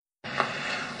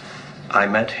I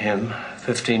met him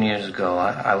 15 years ago.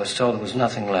 I was told there was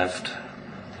nothing left.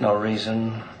 No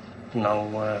reason,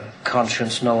 no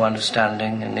conscience, no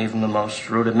understanding, and even the most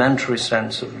rudimentary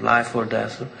sense of life or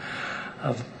death,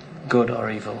 of good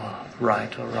or evil,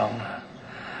 right or wrong.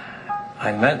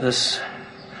 I met this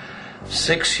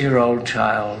 6-year-old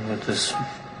child with this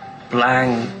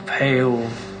blank, pale,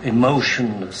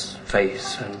 emotionless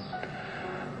face and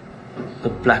the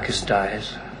blackest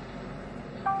eyes,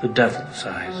 the devil's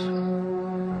eyes.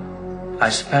 I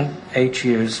spent 8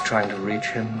 years trying to reach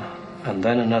him, and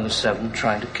then another 7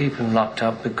 trying to keep him locked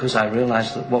up, because I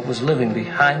realized that what was living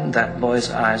behind that boy's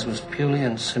eyes was purely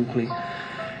and simply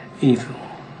evil.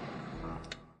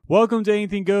 Welcome to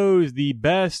Anything Goes, the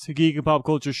best geek and pop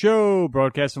culture show,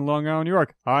 broadcast in Long Island, New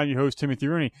York. I'm your host, Timothy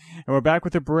Rooney, and we're back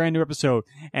with a brand new episode.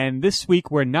 And this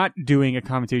week, we're not doing a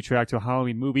commentary track to a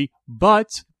Halloween movie, but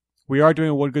we are doing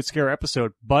a One Good Scare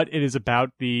episode. But it is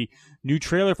about the new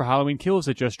trailer for Halloween Kills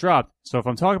that just dropped. So if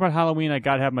I'm talking about Halloween, I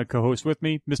gotta have my co-host with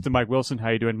me, Mr. Mike Wilson. How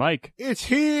you doing, Mike? It's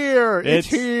here! It's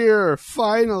here!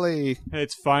 Finally!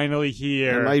 It's finally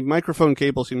here. And my microphone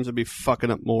cable seems to be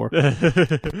fucking up more.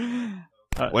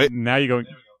 Wait. Now you're going...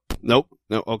 Nope.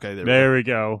 No. Okay, there we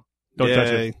go. Don't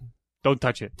touch it. Don't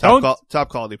touch it. Top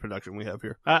quality production we have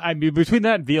here. I mean, between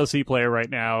that and VLC player right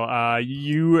now,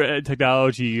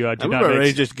 technology do I'm not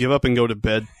ready to just give up and go to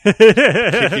bed.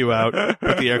 Kick you out.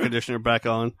 Put the air conditioner back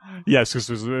on. Yes,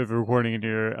 because we're recording in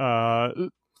here.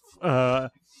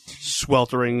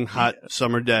 Sweltering hot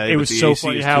summer day. It was the so AC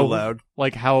funny is how too loud.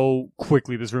 how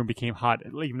quickly this room became hot.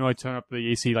 Even though I turned up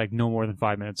the AC no more than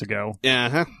 5 minutes ago.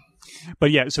 Yeah. But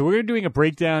yeah, so we're doing a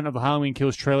breakdown of the Halloween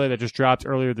Kills trailer that just dropped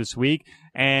earlier this week,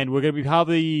 and we're going to be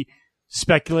probably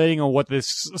speculating on what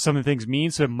some of the things mean,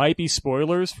 so it might be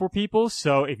spoilers for people.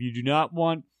 So if you do not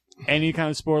want any kind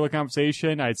of spoiler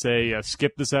conversation, I'd say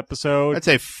skip this episode. I'd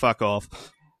say fuck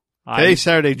off. Today's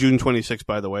Saturday, June 26th,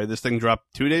 by the way. This thing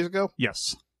dropped 2 days ago?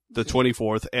 Yes. The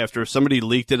 24th, after somebody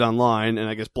leaked it online, and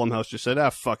I guess Blumhouse just said,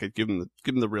 fuck it, give them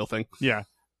the real thing. Yeah.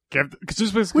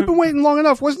 We've been waiting long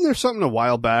enough. Wasn't there something a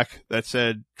while back that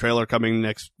said trailer coming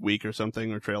next week or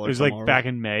something, or trailer? It was tomorrow? back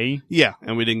in May. Yeah,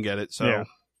 and we didn't get it. So yeah.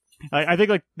 I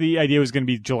think the idea was going to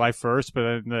be July 1st, but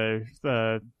then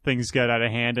the things got out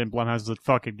of hand, and Blumhouse said,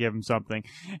 "Fuck it, give them something."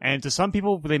 And to some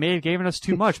people, they may have given us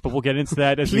too much, but we'll get into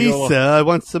that as we go. Please, sir, I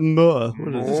want some more.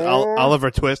 What is this,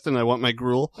 Oliver Twist, and I want my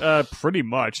gruel. Pretty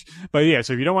much. But yeah,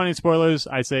 so if you don't want any spoilers,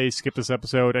 I say skip this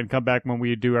episode and come back when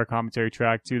we do our commentary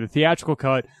track to the theatrical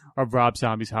cut of Rob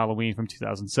Zombie's Halloween from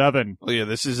 2007. Oh yeah,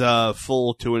 this is a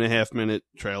full 2.5 minute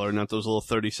trailer, not those little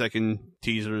 30-second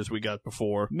teasers we got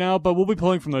before. No, but we'll be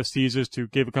pulling from those teasers to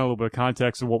give a little bit of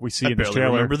context of what we see in this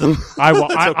trailer. I remember them. I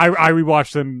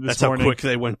rewatched them this morning. That's how quick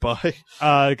they went by.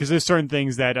 Because there's certain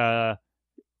things that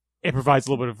it provides a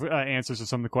little bit of answers to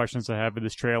some of the questions I have in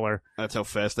this trailer. That's how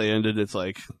fast they ended. It's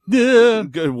like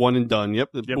good, one and done.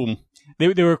 Yep. Boom.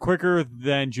 They were quicker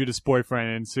than Judas'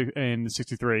 Boyfriend in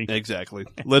 63. Exactly.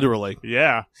 Literally.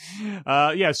 Yeah.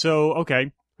 Yeah. So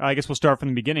okay. I guess we'll start from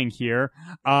the beginning here.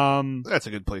 That's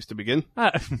a good place to begin.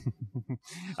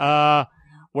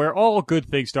 Where all good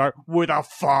things start, with a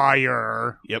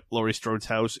fire. Yep, Laurie Strode's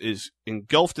house is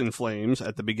engulfed in flames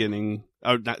at the beginning,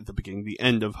 not at the beginning, the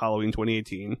end of Halloween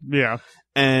 2018. Yeah.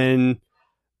 And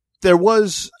there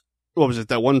was, what was it,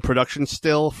 that one production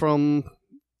still from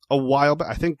a while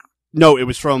back? No, it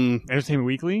was from... Entertainment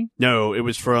Weekly? No, it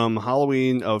was from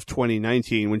Halloween of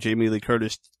 2019 when Jamie Lee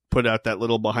Curtis put out that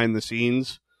little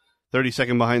behind-the-scenes,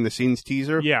 30-second behind-the-scenes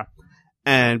teaser. Yeah.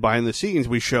 And behind the scenes,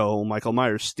 we show Michael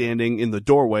Myers standing in the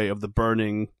doorway of the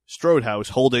burning Strode house,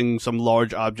 holding some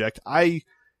large object. And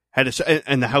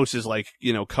the house is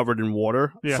covered in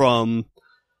water from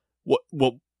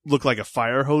what looked like a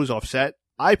fire hose offset.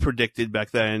 I predicted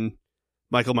back then,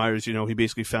 Michael Myers, he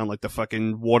basically found the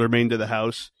fucking water main to the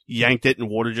house, yanked it, and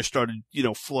water just started,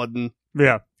 flooding.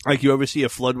 Yeah. Like you ever see a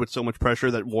flood with so much pressure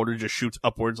that water just shoots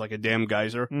upwards like a damn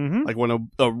geyser? Mm-hmm. Like when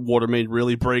a water main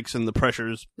really breaks and the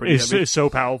pressure is pretty heavy. It's so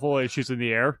powerful it shoots in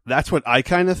the air. That's what I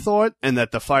kind of thought, and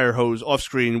that the fire hose off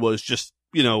screen was just,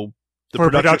 the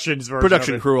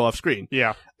production crew off screen.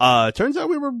 Yeah. Turns out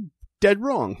we were dead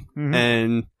wrong. Mm-hmm.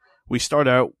 And we start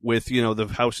out with,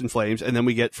 the house in flames, and then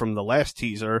we get from the last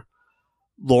teaser,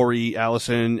 Laurie,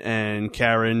 Allison, and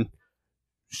Karen,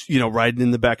 riding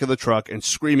in the back of the truck and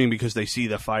screaming because they see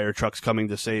the fire trucks coming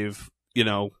to save,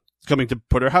 coming to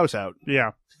put her house out.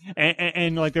 Yeah.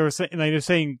 And they're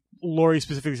saying Laurie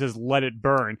specifically says, "Let it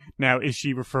burn." Now, is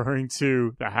she referring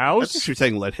to the house? I think she was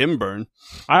saying, "Let him burn."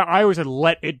 I always said,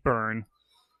 "Let it burn."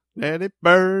 Let it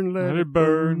burn, let it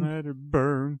burn, let it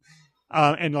burn.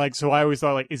 And so I always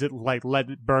thought, is it let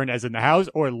it burn as in the house,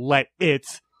 or let it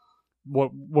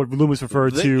what Loomis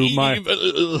referred to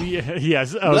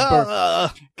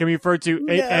can be referred to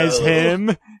as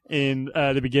him in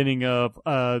the beginning of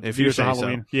if you say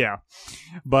Halloween. So. Yeah,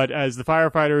 but as the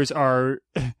firefighters are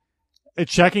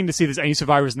checking to see if there's any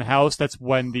survivors in the house, that's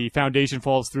when the foundation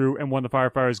falls through and one of the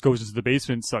firefighters goes into the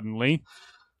basement suddenly.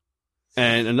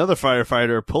 And another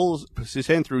firefighter pulls his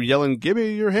hand through, yelling, "Give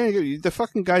me your hand." The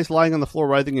fucking guy's lying on the floor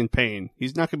writhing in pain.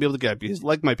 He's not going to be able to get up. His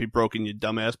leg might be broken, you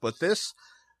dumbass. But this,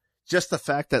 just the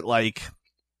fact that, like,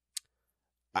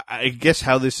 I guess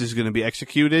how this is going to be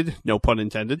executed, no pun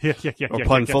intended, or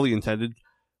pun fully intended,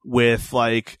 with,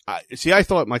 like, I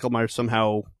thought Michael Myers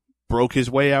somehow broke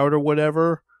his way out or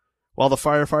whatever, while the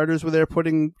firefighters were there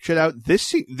putting shit out.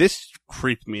 This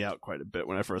creeped me out quite a bit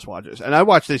when I first watched this. And I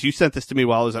watched this. You sent this to me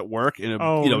while I was at work in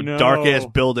a dark-ass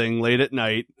building late at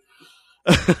night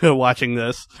watching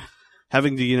this.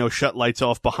 Having to, shut lights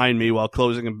off behind me while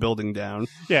closing a building down.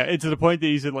 Yeah, and to the point that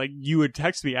you said, like, you would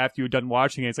text me after you were done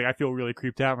watching it. It's like, I feel really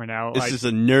creeped out right now. This is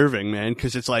unnerving, man,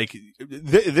 because it's like,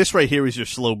 this right here is your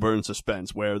slow burn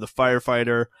suspense, where the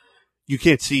firefighter... You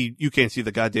can't see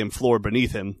the goddamn floor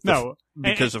beneath him. No.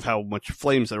 Because of how much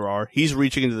flames there are. He's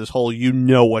reaching into this hole. You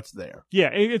know what's there. Yeah,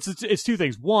 it's two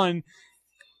things. One,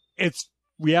 it's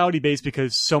reality-based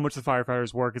because so much of the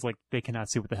firefighters' work is like they cannot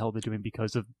see what the hell they're doing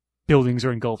because of buildings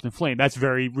are engulfed in flame. That's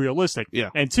very realistic. Yeah.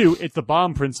 And two, it's the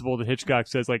bomb principle that Hitchcock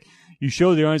says, like, you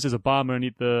show the audience there's a bomb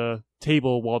underneath the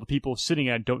table while the people sitting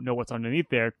at it don't know what's underneath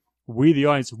there. We, the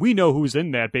audience, we know who's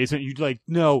in that basement. You'd like,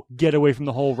 no, get away from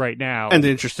the hole right now. And the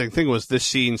interesting thing was this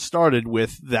scene started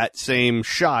with that same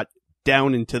shot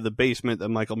down into the basement that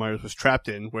Michael Myers was trapped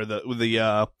in, where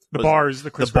the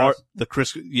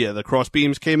cross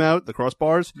beams came out, the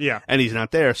crossbars. Yeah. And he's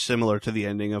not there, similar to the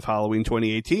ending of Halloween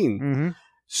 2018. Mm-hmm.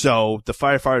 So the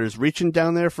firefighter's reaching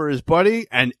down there for his buddy,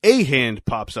 and a hand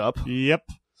pops up. Yep.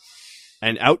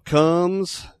 And out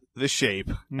comes the shape,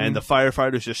 and the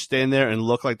firefighters just stand there and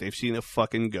look like they've seen a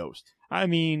fucking ghost. I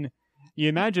mean, you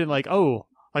imagine I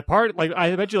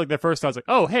bet you like the first thought was like,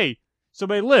 oh, hey,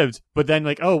 somebody lived, but then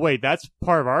like, oh wait, that's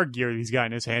part of our gear he's got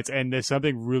in his hands, and there's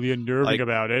something really unnerving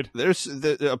about it. There's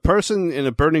a person in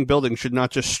a burning building should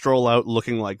not just stroll out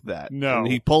looking like that. No, and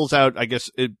he pulls out, I guess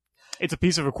it's a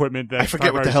piece of equipment that I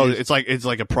forget what the hell it's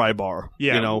like a pry bar.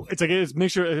 Yeah, it's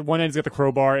make sure one end's got the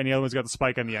crowbar and the other one's got the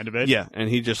spike on the end of it. Yeah, and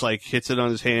he just like hits it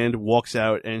on his hand, walks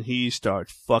out, and he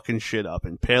starts fucking shit up,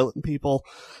 impaling people,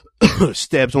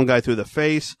 stabs one guy through the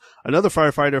face. Another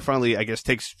firefighter finally, I guess,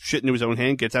 takes shit into his own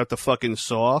hand, gets out the fucking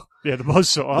saw. Yeah, the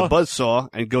buzzsaw,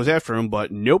 and goes after him,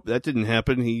 but nope, that didn't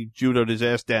happen. He judoed his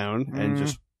ass down and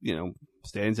just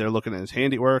stands there looking at his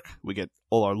handiwork. We get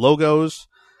all our logos.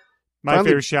 My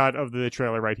favorite shot of the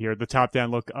trailer right here, the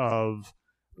top-down look of,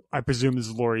 I presume this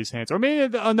is Laurie's hands. Or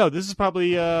maybe, no, this is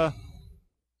probably, oh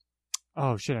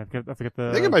shit, I forget the...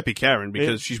 I think it might be Karen,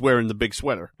 because she's wearing the big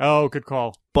sweater. Oh, good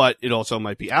call. But it also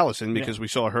might be Allison, because we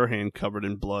saw her hand covered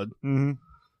in blood. Mm-hmm.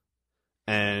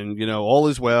 And, all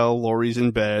is well, Laurie's in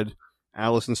bed.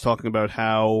 Allison's talking about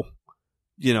how,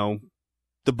 the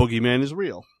boogeyman is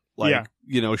real. Like,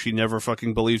 she never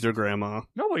fucking believed her grandma.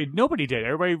 Nobody did.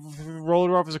 Everybody rolled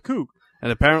her off as a kook.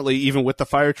 And apparently, even with the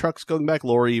fire trucks going back,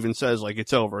 Laurie even says, like,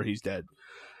 it's over, he's dead.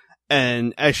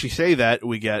 And as she say that,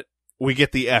 we get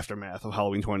the aftermath of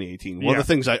Halloween 2018. One of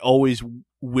the things I always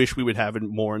wish we would have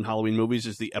more in Halloween movies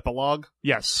is the epilogue.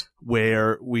 Yes.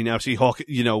 Where we now see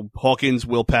Hawkins,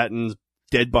 Will Patton's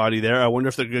dead body there. I wonder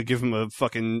if they're going to give him a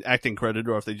fucking acting credit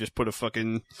or if they just put a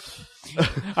fucking...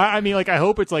 I mean, like, I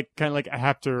hope it's like kind of like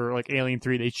after like Alien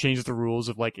 3, they changed the rules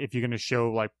of like if you're going to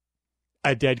show like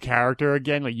a dead character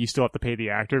again, like you still have to pay the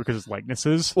actor because it's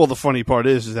likenesses. Well, the funny part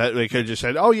is that they could have just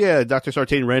said, oh yeah, Dr.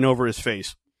 Sartain ran over his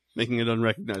face, making it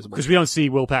unrecognizable. Because we don't see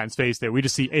Will Patton's face there. We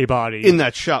just see a body. In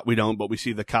that shot, we don't, but we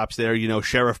see the cops there.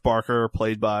 Sheriff Barker,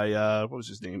 played by, what was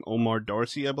his name? Omar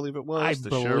Darcy, I believe it was. I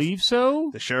believe so.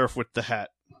 The sheriff with the hat.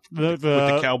 With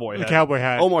the cowboy hat. The cowboy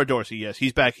hat. Omar Darcy, yes.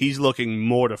 He's back. He's looking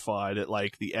mortified at,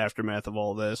 like, the aftermath of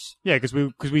all this. Yeah, because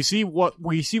we see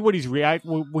we see his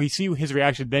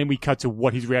reaction, then we cut to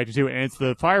what he's reacting to, and it's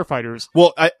the firefighters.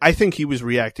 Well, I think he was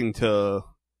reacting to...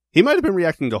 He might have been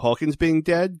reacting to Hawkins being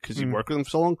dead, because he worked with him for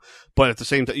so long, but at the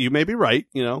same time, you may be right,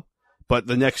 But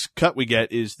the next cut we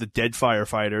get is the dead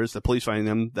firefighters, the police finding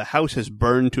them. The house has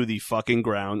burned to the fucking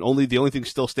ground. The only thing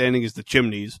still standing is the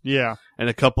chimneys. Yeah. And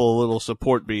a couple of little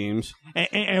support beams.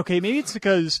 And okay, maybe it's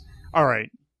because, alright,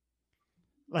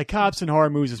 like cops in horror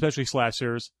movies, especially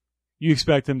slashers, you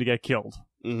expect them to get killed.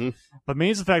 Mm-hmm. But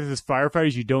mainly it's the fact that as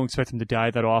firefighters, you don't expect them to die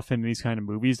that often in these kind of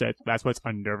movies. That's what's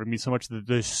unnerving me so much, that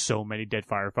there's so many dead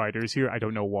firefighters here. I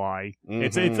don't know why.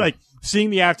 Mm-hmm. It's like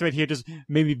seeing the aftermath here just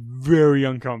made me very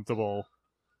uncomfortable.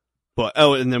 But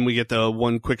and then we get the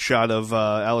one quick shot of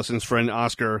Allison's friend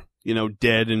Oscar,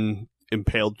 dead and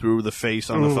impaled through the face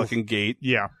on the fucking gate.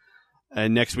 Yeah.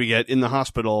 And next we get in the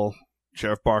hospital,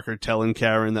 Sheriff Barker telling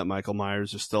Karen that Michael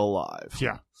Myers is still alive.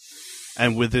 Yeah.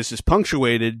 And with this is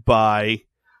punctuated by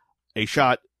a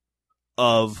shot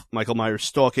of Michael Myers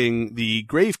stalking the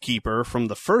gravekeeper from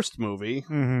the first movie.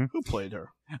 Mm-hmm. Who played her?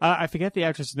 I forget the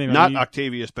actress's name. Not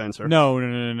Octavia Spencer. No.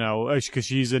 Because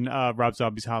she's in Rob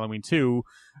Zombie's Halloween 2.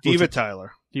 Diva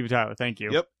Tyler. Diva Tyler, thank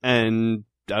you. Yep. And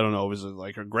I don't know, was it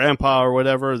like her grandpa or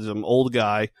whatever? Some old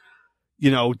guy,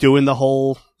 doing the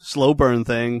whole slow burn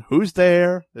thing. Who's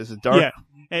there? There's a dark. Yeah.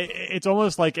 It's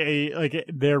almost like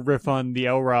their riff on the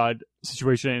Elrod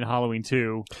situation in Halloween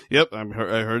 2. Yep, I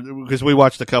heard because we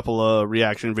watched a couple of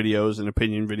reaction videos and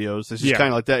opinion videos. This is kind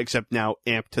of like that, except now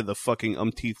amped to the fucking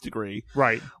umpteenth degree.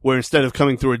 Right. Where instead of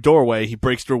coming through a doorway, he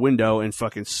breaks through a window and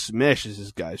fucking smashes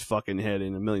this guy's fucking head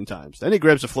in a million times. Then he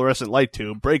grabs a fluorescent light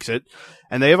tube, breaks it,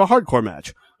 and they have a hardcore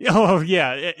match. Oh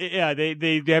yeah.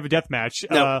 They have a death match.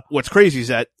 Now, what's crazy is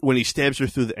that when he stabs her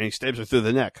through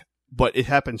the neck. But it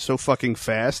happened so fucking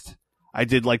fast. I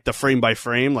did like the frame by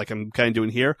frame, like I'm kind of doing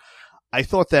here. I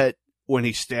thought that when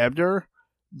he stabbed her,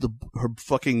 her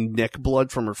fucking neck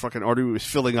blood from her fucking artery was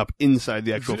filling up inside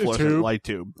the actual fluorescent light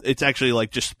tube. It's actually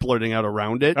like just splurting out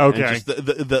around it. Okay. And just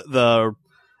the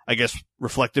I guess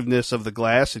reflectiveness of the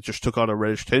glass, it just took on a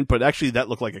reddish tint. But actually, that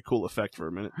looked like a cool effect for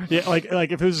a minute. Yeah, like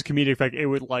if it was a comedic effect, it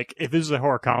would if this was a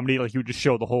horror comedy, like you would just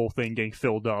show the whole thing getting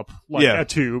filled up, like a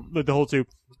tube, like the whole tube.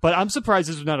 But I'm surprised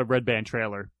this was not a Red Band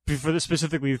trailer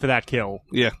specifically for that kill.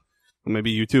 Yeah.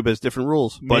 Maybe YouTube has different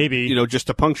rules. But, maybe. Just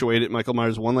to punctuate it, Michael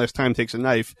Myers one last time takes a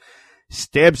knife,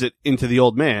 stabs it into the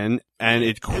old man, and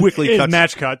it quickly cuts.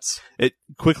 Match cuts. It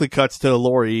quickly cuts to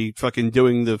Laurie fucking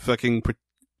doing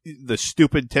the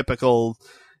stupid typical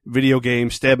video game,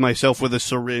 stab myself with a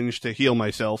syringe to heal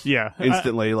myself. Yeah.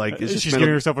 Instantly. She's giving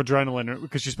herself adrenaline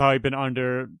because she's probably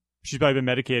been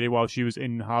medicated while she was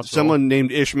in hospital. Someone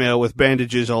named Ishmael with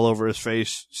bandages all over his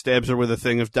face stabs her with a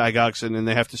thing of digoxin, and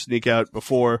they have to sneak out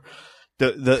before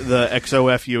the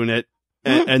XOF unit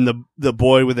and the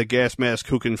boy with a gas mask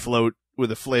who can float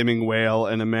with a flaming whale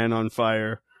and a man on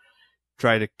fire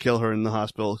try to kill her in the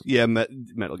hospital. Yeah,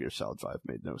 Metal Gear Solid 5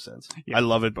 made no sense. Yeah. I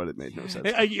love it, but it made no sense.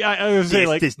 I was saying,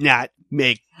 this does not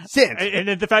make sense.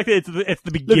 And the fact that it's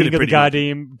the beginning of the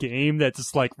goddamn game, that's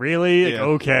just like, really? Yeah.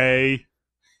 Okay.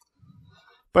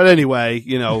 But anyway,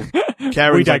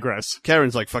 Karen's we digress.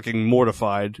 Karen's like fucking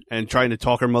mortified and trying to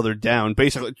talk her mother down.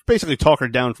 Basically talk her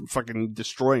down from fucking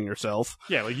destroying herself.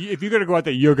 Yeah, like if you're gonna go out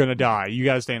there, you're gonna die. You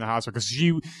gotta stay in the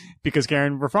hospital because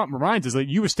Karen reminds us that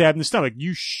you were stabbed in the stomach.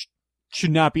 You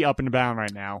should not be up and down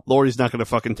right now. Laurie's not gonna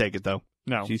fucking take it though.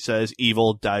 No, she says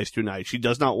evil dies tonight. She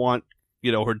does not want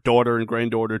her daughter and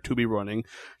granddaughter to be running.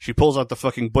 She pulls out the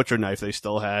fucking butcher knife they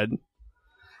still had,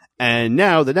 and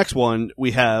now the next one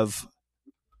we have.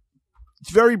 It's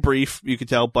very brief, you could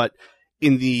tell, but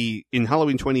in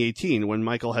Halloween 2018, when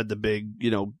Michael had the big,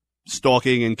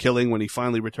 stalking and killing when he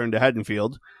finally returned to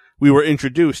Haddonfield, we were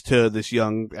introduced to this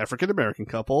young African-American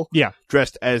couple. Yeah.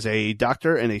 Dressed as a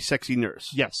doctor and a sexy nurse.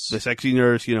 Yes. The sexy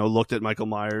nurse, looked at Michael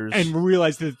Myers. And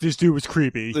realized that this dude was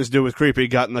creepy.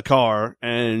 Got in the car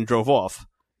and drove off.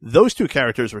 Those two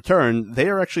characters return. They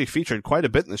are actually featured quite a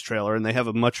bit in this trailer, and they have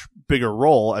a much bigger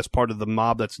role as part of the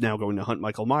mob that's now going to hunt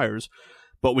Michael Myers.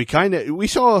 But we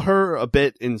saw her a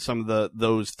bit in some of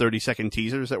those 30-second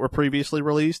teasers that were previously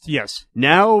released. Yes.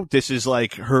 Now this is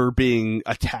like her being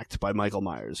attacked by Michael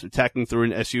Myers, attacking through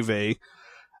an SUV,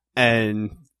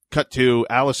 and cut to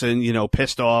Allison,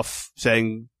 pissed off,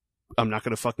 saying, "I'm not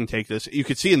going to fucking take this." You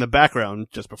could see in the background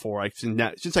just before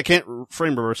since I can't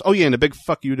frame reverse. Oh yeah, and a big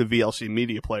fuck you to VLC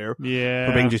Media Player. Yeah.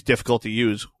 For being just difficult to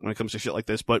use when it comes to shit like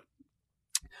this, but.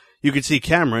 You could see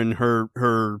Cameron, her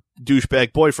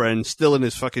douchebag boyfriend, still in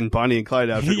his fucking Bonnie and Clyde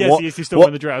outfit. Yes, he's still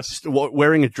wearing the dress.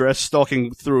 Wearing a dress,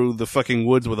 stalking through the fucking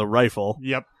woods with a rifle.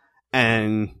 Yep.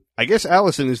 And I guess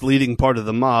Allison is leading part of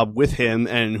the mob with him,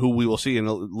 and who we will see in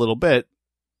a little bit.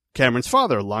 Cameron's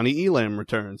father, Lonnie Elam,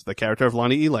 returns. The character of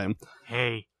Lonnie Elam.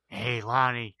 Hey,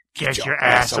 Lonnie, get your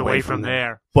ass away from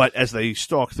there. But as they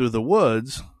stalk through the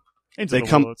woods...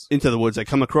 Into the woods. They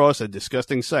come across a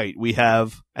disgusting sight. We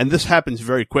have, and this happens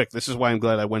very quick. This is why I'm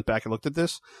glad I went back and looked at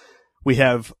this. We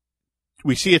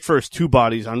see at first two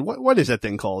bodies on what is that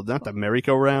thing called? Not the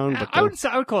merry-go-round, but I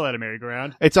would call that a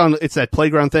merry-go-round. It's that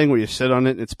playground thing where you sit on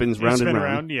it and it spins round and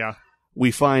round. Yeah.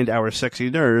 We find our sexy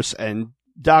nurse and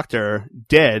doctor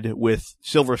dead with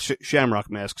silver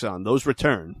shamrock masks on. Those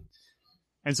return.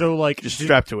 And so just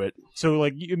strapped to it. So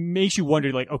it makes you wonder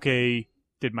okay,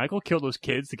 did Michael kill those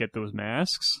kids to get those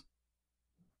masks?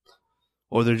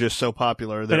 Or they're just so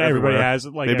popular that everybody has.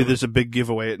 Like maybe there's a big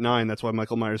giveaway at 9. That's why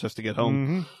Michael Myers has to get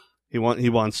home. Mm-hmm. He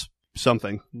wants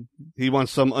something. He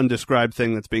wants some undescribed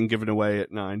thing that's being given away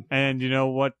at 9. And you know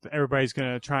what? Everybody's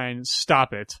going to try and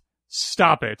stop it.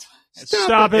 Stop it.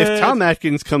 Stop it. If Tom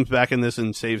Atkins comes back in this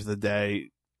and saves the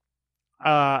day,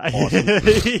 awesome.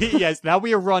 Yes, that would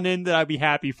be a run-in that I'd be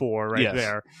happy for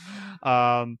there.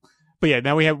 But yeah,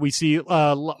 now we see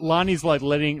Lonnie's like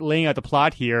laying out the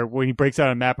plot here when he breaks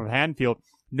out a map of Haddonfield,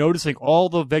 noticing all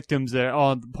the victims that are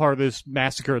on part of this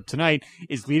massacre tonight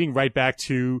is leading right back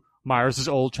to Myers'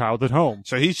 old childhood home.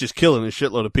 So he's just killing a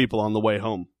shitload of people on the way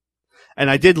home. And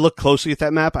I did look closely at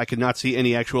that map. I could not see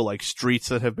any actual like streets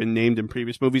that have been named in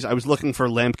previous movies. I was looking for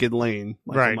Lampkin Lane,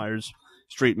 Michael Myers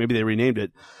Street. Maybe they renamed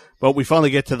it. But we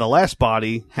finally get to the last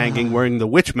body hanging wearing the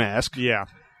witch mask. Yeah.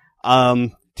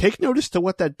 Take notice to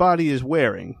what that body is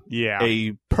wearing. Yeah.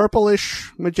 A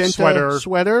purplish magenta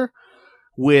sweater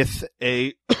with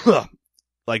a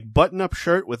like button-up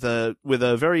shirt with a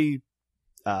very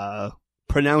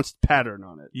pronounced pattern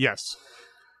on it. Yes.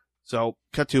 So,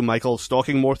 cut to Michael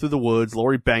stalking more through the woods,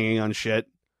 Laurie banging on shit,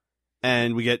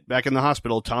 and we get back in the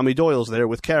hospital. Tommy Doyle's there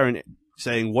with Karen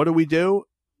saying, "What do we do?"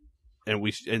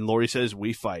 And Laurie says,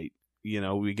 "We fight." You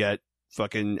know, we get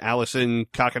fucking Allison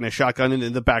cocking a shotgun, and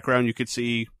in the background you could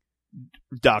see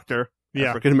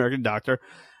African-American doctor,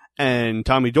 and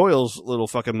Tommy Doyle's little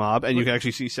fucking mob, and you can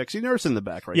actually see Sexy Nurse in the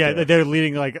back there. Yeah, they're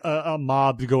leading like a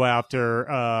mob to go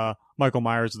after Michael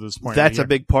Myers at this point. That's a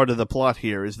big part of the plot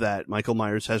here, is that Michael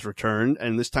Myers has returned,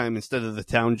 and this time instead of the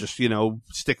town just,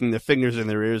 sticking their fingers in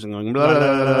their ears and going blah, blah,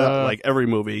 blah, blah, like every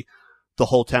movie, the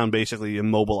whole town basically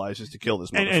immobilizes to kill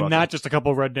this motherfucker. And not just a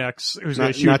couple of rednecks who's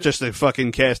going to shoot. Not just a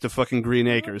fucking cast of fucking Green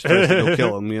Acres tries to go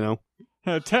kill him,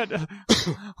 Ted, what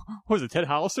was it, Ted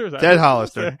Hollister? Is that Ted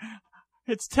Hollister.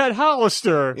 It's Ted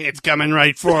Hollister. It's coming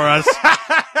right for us.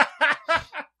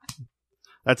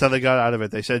 That's how they got out of it.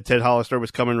 They said Ted Hollister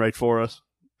was coming right for us.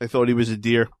 They thought he was a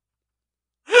deer.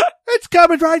 It's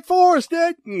coming right for us,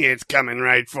 Ned. It's coming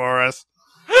right for us.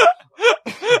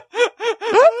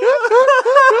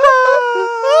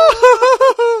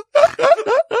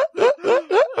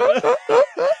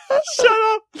 Shut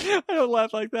up! I don't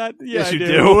laugh like that. Yeah, yes, you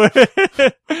do.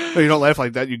 No, you don't laugh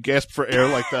like that. You gasp for air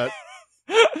like that.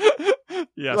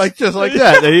 Yes. Just like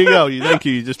that. There you go. Thank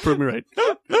you. You just proved me right.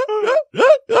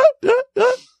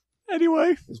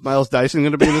 Anyway. Is Miles Dyson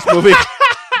going to be in this movie?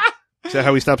 Is that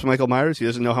how he stops Michael Myers? He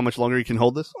doesn't know how much longer he can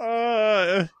hold this?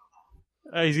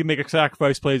 He's going to make a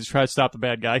sacrifice play to try to stop the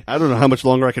bad guy. I don't know how much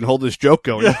longer I can hold this joke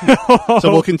going.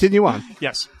 So we'll continue on.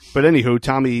 Yes. But anywho,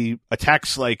 Tommy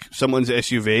attacks like someone's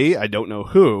SUV. I don't know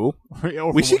who.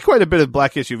 We see quite a bit of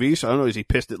black SUVs, so I don't know. Is he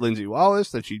pissed at Lindsay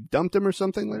Wallace that she dumped him or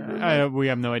something like that? We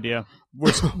have no idea.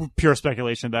 We're pure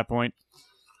speculation at that point.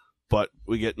 But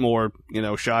we get more,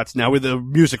 shots. Now with the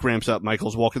music ramps up,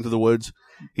 Michael's walking through the woods.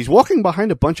 He's walking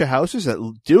behind a bunch of houses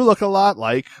that do look a lot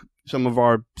like some of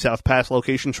our South Pass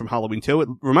locations from Halloween 2. It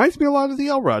reminds me a lot of the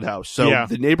Elrod house. So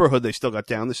the neighborhood they still got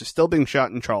down. This is still being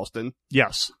shot in Charleston.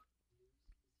 Yes.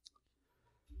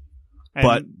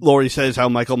 But Laurie says how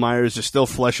Michael Myers is still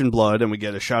flesh and blood, and we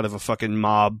get a shot of a fucking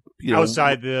mob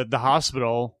outside the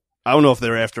hospital. I don't know if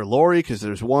they're after Laurie, because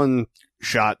there's one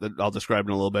shot that I'll describe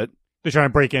in a little bit. They're trying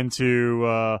to break into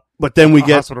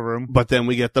hospital room. But then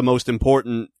we get the most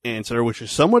important answer, which is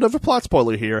somewhat of a plot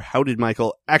spoiler here. How did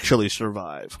Michael actually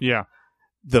survive? Yeah.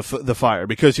 The fire,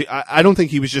 because I don't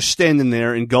think he was just standing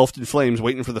there engulfed in flames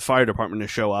waiting for the fire department to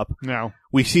show up. No.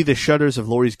 We see the shutters of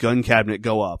Laurie's gun cabinet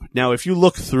go up. Now, if you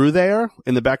look through there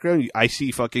in the background, I see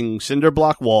fucking cinder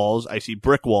block walls, I see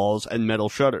brick walls, and metal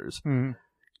shutters. Mm-hmm.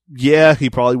 Yeah,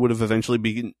 he probably would have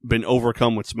eventually been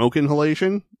overcome with smoke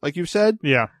inhalation, like you said.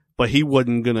 Yeah. But he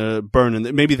wasn't gonna burn,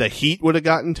 and maybe the heat would have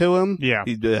gotten to him. Yeah.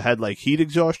 He had like heat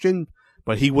exhaustion,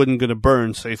 but he wasn't gonna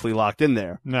burn safely locked in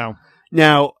there. No.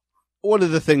 Now, one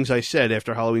of the things I said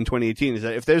after Halloween 2018 is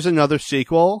that if there's another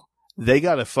sequel, they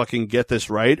gotta fucking get this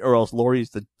right, or else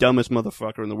Laurie's the dumbest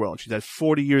motherfucker in the world. She's had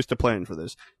 40 years to plan for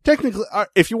this. Technically,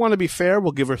 if you want to be fair,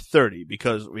 we'll give her 30,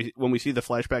 because when we see the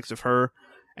flashbacks of her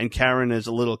and Karen as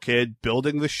a little kid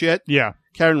building the shit,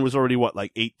 Karen was already,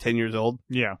 8-10 years old?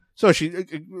 Yeah. So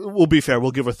we'll be fair, we'll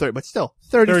give her 30, but still,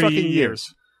 30 fucking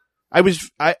years. I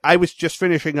was just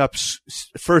finishing up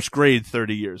first grade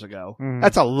 30 years ago. Mm.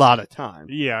 That's a lot of time.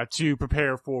 Yeah, to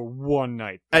prepare for one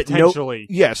night, potentially.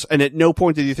 Yes, and at no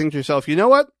point did you think to yourself, you know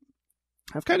what?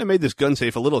 I've kind of made this gun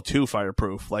safe a little too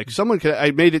fireproof. Like,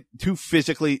 I made it too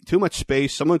much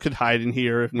space. Someone could hide in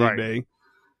here if need be.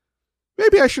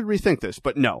 Maybe I should rethink this,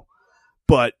 but no.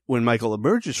 But when Michael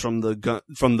emerges from the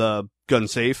gun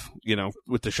safe,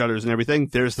 with the shutters and everything,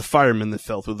 there's the fireman that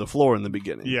fell through the floor in the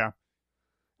beginning. Yeah.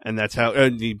 And that's how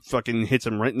he fucking hits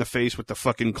him right in the face with the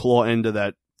fucking claw end of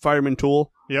that fireman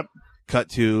tool. Yep. Cut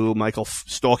to Michael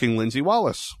stalking Lindsay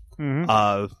Wallace.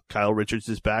 Mm-hmm. Kyle Richards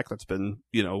is back. That's been,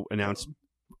 announced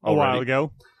a while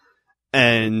ago.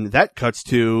 And that cuts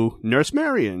to Nurse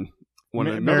Marion.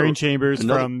 Marion Chambers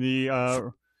from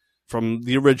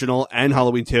the original and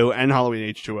Halloween 2 and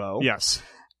Halloween H2O. Yes.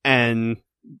 And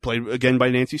played again by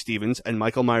Nancy Stevens, and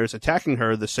Michael Myers attacking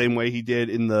her the same way he did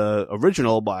in the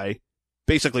original by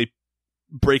basically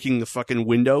breaking the fucking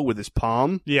window with his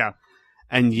palm. Yeah.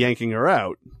 And yanking her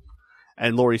out.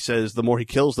 And Laurie says the more he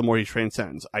kills, the more he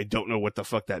transcends. I don't know what the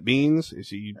fuck that means.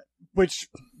 Which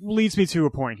leads me to a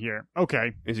point here.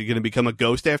 Okay. Is he going to become a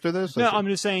ghost after this? No, I'm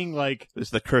just saying, like... Does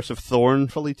the Curse of Thorn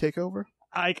fully take over?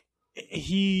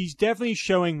 He's definitely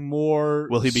showing more...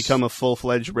 Will he become a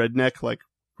full-fledged redneck like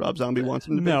Rob Zombie wants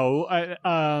him to be?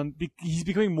 No. He's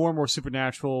becoming more and more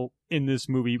supernatural in this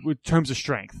movie with terms of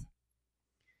strength.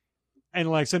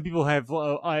 And, like, some people have...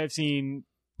 I have seen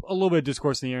a little bit of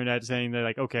discourse on the internet saying that,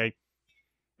 like, okay...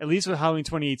 At least with Halloween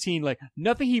 2018, like,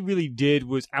 nothing he really did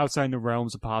was outside the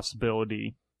realms of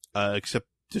possibility. Except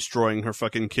destroying her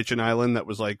fucking kitchen island that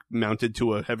was, like, mounted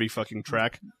to a heavy fucking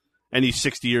track. And he's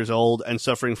 60 years old and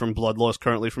suffering from blood loss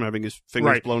currently from having his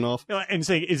fingers blown off. And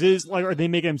saying, are they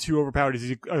making him too overpowered?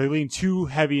 Are they leaning too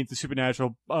heavy into the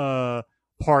supernatural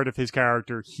part of his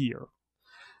character here?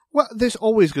 Well, there's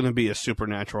always going to be a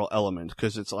supernatural element,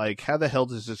 because it's like, how the hell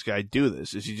does this guy do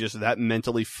this? Is he just that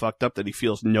mentally fucked up that he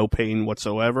feels no pain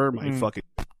whatsoever? My fucking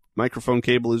microphone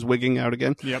cable is wigging out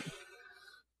again. Yep.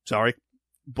 Sorry.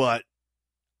 But,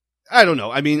 I don't know.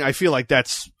 I mean, I feel like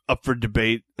that's up for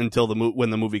debate until when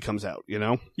the movie comes out, you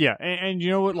know? Yeah, and you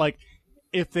know what, like,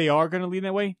 if they are going to lean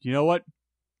that way, you know what?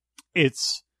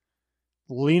 It's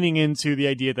leaning into the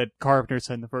idea that Carpenter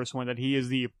said in the first one, that he is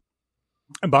the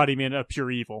embodiment of pure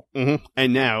evil. Mm-hmm.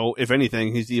 And now, if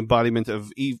anything, he's the embodiment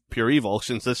of pure evil,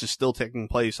 since this is still taking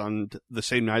place on the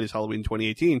same night as Halloween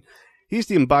 2018. He's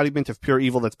the embodiment of pure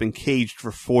evil that's been caged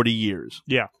for 40 years.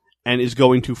 Yeah. And is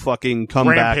going to fucking come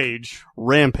Rampage.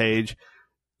 With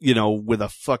a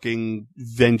fucking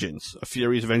vengeance. A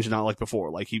furious vengeance, not like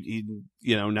before. Like, he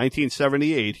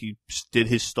 1978, he did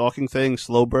his stalking thing,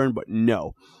 slow burn, but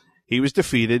no. He was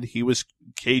defeated, he was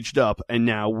caged up, and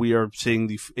now we are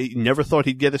seeing he never thought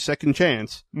he'd get a second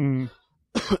chance. Mm.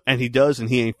 And he does, and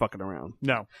he ain't fucking around.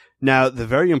 No. Now, the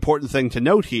very important thing to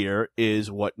note here is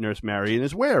what Nurse Marion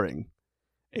is wearing.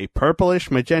 A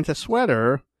purplish magenta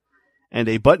sweater and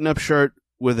a button-up shirt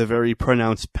with a very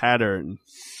pronounced pattern.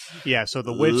 Yeah, so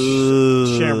the witch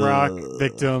Shamrock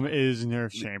victim is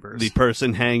Nurse Chambers. The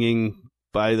person hanging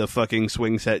by the fucking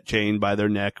swing set chain by their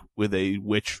neck with a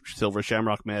witch silver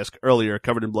shamrock mask earlier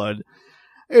covered in blood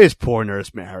is poor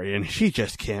Nurse Marion. She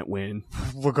just can't win.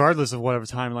 Regardless of whatever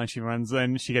timeline she runs,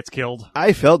 then she gets killed.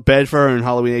 I felt bad for her in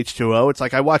Halloween H2O. It's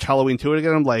like I watch Halloween 2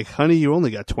 again, I'm like, honey, you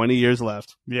only got 20 years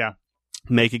left. Yeah.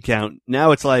 Make it count.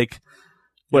 Now it's like,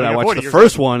 when I watched the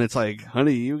first one, it's like,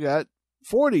 honey, you got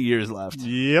 40 years left.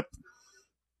 Yep.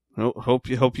 Hope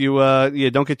you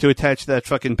don't get too attached to that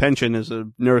fucking pension as a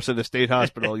nurse at a state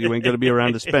hospital. You ain't going to be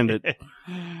around to spend it.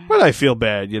 But I feel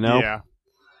bad, you know? Yeah.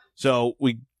 So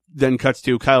we then cuts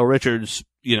to Kyle Richards,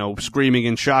 screaming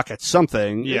in shock at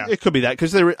something. Yeah. It could be that,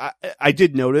 because I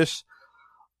did notice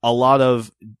a lot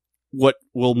of what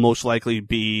will most likely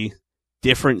be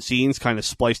different scenes kind of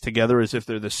spliced together as if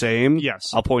they're the same.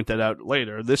 Yes. I'll point that out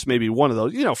later. This may be one of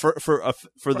those, for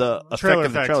the effect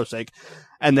of the trailer's sake.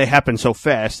 And they happen so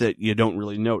fast that you don't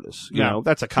really notice. You know,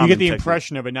 that's a common You get the technique.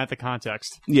 impression of it, not the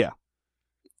context. Yeah.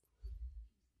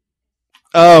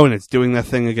 Oh, and it's doing that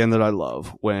thing again that I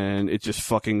love, when it just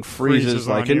fucking freezes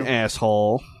like an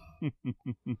asshole.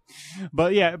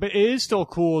 But it is still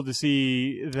cool to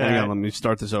see that. Hang on, let me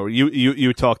start this over.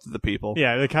 You talk to the people.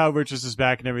 Yeah, the Kyle Richards is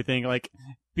back and everything, like,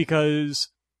 because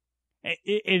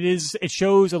it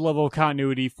shows a level of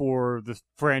continuity for the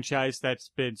franchise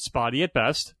that's been spotty at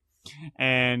best,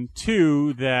 and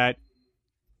two, that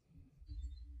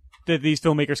these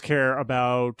filmmakers care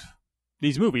about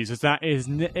these movies.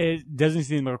 It doesn't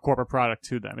seem like a corporate product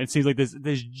to them. It seems like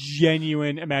there's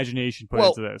genuine imagination put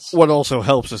into this. What also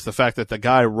helps is the fact that the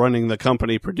guy running the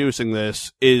company producing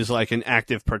this is like an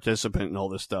active participant in all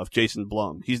this stuff. Jason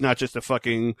Blum. He's not just a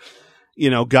fucking,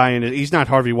 guy he's not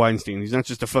Harvey Weinstein. He's not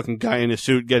just a fucking guy in a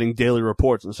suit getting daily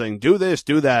reports and saying, do this,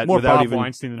 do that. More Bob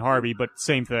Weinstein than Harvey, but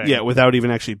same thing. Yeah, without even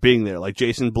actually being there. Like,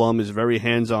 Jason Blum is very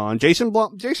hands-on. Jason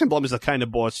Blum is the kind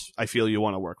of boss I feel you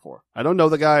want to work for. I don't know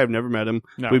the guy. I've never met him.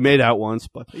 No. We made out once,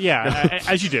 but. Yeah,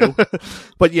 as you do.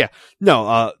 But yeah,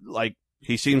 no,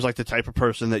 he seems like the type of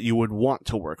person that you would want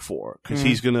to work for. Cause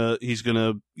he's gonna,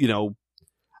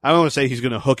 I don't want to say he's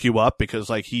going to hook you up because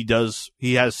like he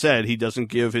has said he doesn't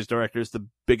give his directors the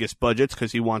biggest budgets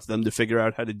because he wants them to figure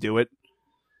out how to do it.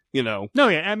 You know. No,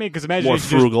 yeah, I mean, because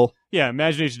imagination. More frugal.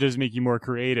 Imagination does make you more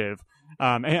creative.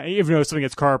 And even though something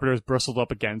that's Carpenter's bristled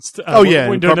up against.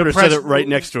 And Carpenter said it right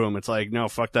next to him. It's like, no,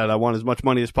 fuck that. I want as much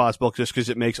money as possible just because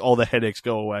it makes all the headaches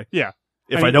go away. Yeah.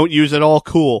 If I don't use it all,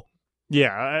 cool.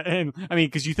 Yeah, and I mean,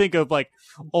 because you think of like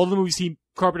all the movies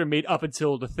Carpenter made up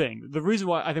until The Thing. The reason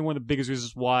why I think one of the biggest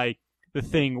reasons why The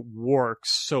Thing works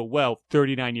so well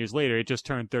 39 years later, it just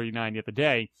turned 39 the other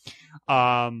day,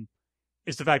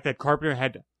 is the fact that Carpenter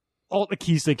had all the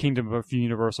keys to the kingdom of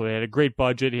Universal. He had a great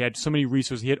budget. He had so many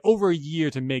resources. He had over a year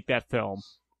to make that film,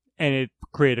 and it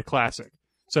created a classic.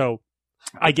 So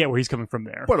I get where he's coming from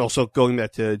there. But also going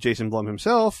back to Jason Blum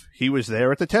himself, he was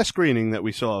there at the test screening that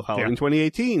we saw of Halloween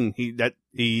 2018. He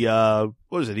what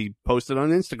was it? He posted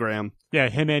on Instagram. Yeah,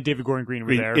 him and David Gordon Green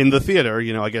were there in the theater.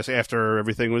 You know, I guess after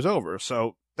everything was over.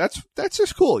 So that's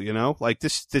just cool. You know, like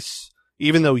this.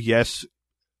 Even though yes,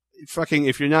 fucking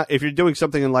if you're doing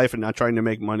something in life and not trying to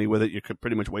make money with it, you're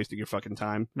pretty much wasting your fucking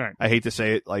time. Right. I hate to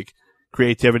say it, like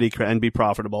creativity can be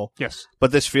profitable. Yes.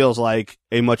 But this feels like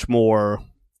a much more.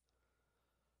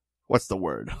 What's the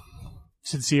word?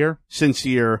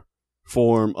 Sincere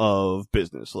form of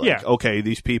business. Like, okay,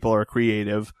 these people are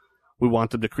creative. We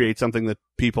want them to create something that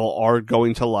people are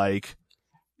going to like.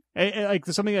 Like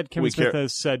something that Kevin Smith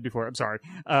has said before. I'm sorry.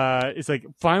 It's like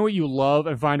find what you love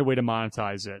and find a way to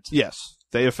monetize it. Yes,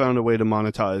 they have found a way to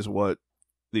monetize what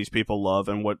these people love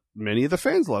and what many of the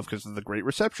fans love because of the great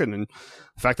reception and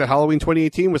the fact that Halloween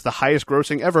 2018 was the highest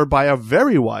grossing ever by a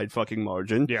very wide fucking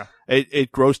margin. Yeah.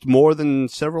 It grossed more than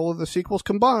several of the sequels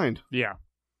combined. Yeah.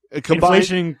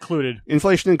 Inflation included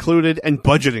and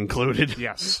budget included.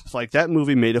 Yes. It's like that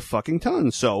movie made a fucking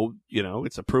ton. So, you know,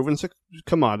 it's a proven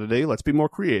commodity. Let's be more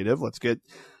creative. Let's get,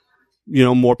 you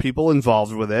know, more people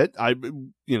involved with it.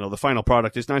 The final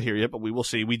product is not here yet, but we will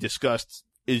see. We discussed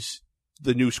is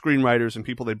the new screenwriters and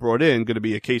people they brought in going to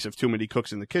be a case of too many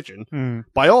cooks in the kitchen.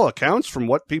 By all accounts, from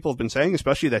what people have been saying,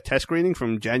 especially that test screening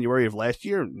from January of last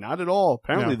year, not at all.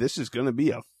 Apparently this is going to be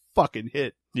a fucking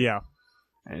hit. Yeah.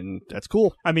 And that's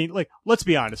cool. I mean, like, let's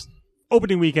be honest.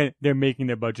 Opening weekend, they're making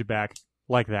their budget back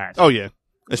like that. Oh, yeah.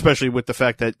 Especially with the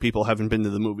fact that people haven't been to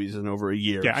the movies in over a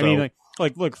year. Yeah, so. I mean,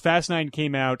 like, look, Fast 9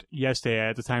 came out yesterday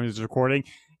at the time of this recording.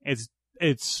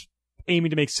 It's aiming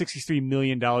to make $63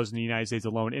 million in the United States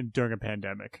alone during a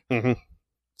pandemic. Mm-hmm.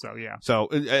 So, yeah. So,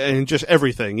 and just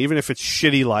everything, even if it's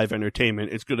shitty live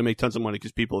entertainment, it's going to make tons of money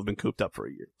because people have been cooped up for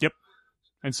a year. Yep.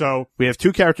 And so... We have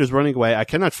two characters running away. I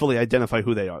cannot fully identify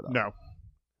who they are, though. No.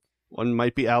 One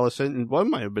might be Allison, and one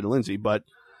might have been Lindsay, but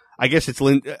I guess it's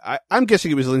I'm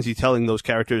guessing it was Lindsay telling those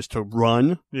characters to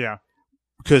run. Yeah.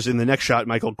 Because in the next shot,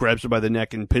 Michael grabs her by the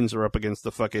neck and pins her up against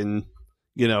the fucking,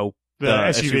 the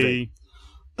SUV.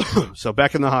 So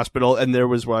back in the hospital, and there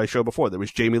was what I showed before. There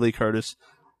was Jamie Lee Curtis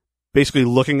basically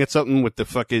looking at something with the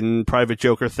fucking Private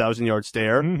Joker 1,000-yard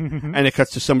stare, and it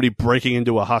cuts to somebody breaking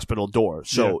into a hospital door.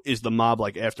 So is the mob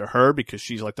like after her because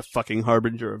she's like the fucking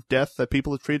harbinger of death that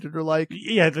people have treated her like?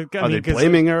 Yeah, are they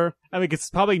blaming her? I mean, it's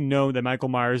probably known that Michael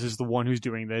Myers is the one who's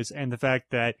doing this, and the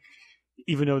fact that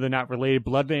even though they're not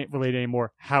blood related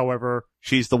anymore, however,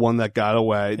 she's the one that got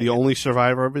away, the only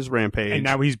survivor of his rampage, and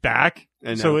now he's back.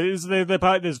 And so there's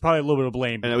probably a little bit of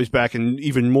blame. And now he's back, and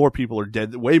even more people are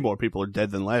dead. Way more people are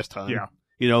dead than last time. Yeah,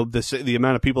 the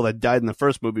amount of people that died in the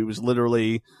first movie was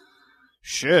literally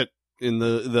shit in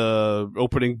the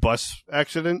opening bus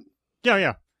accident.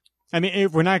 Yeah. I mean,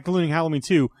 if we're not including Halloween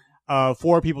 2,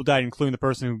 4 people died, including the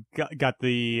person who got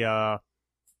the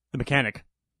mechanic.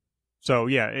 So,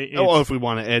 yeah. If we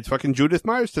want to add fucking Judith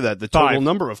Myers to that, the total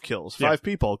number of kills, 5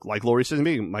 people. Like Laurie says to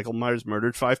me, Michael Myers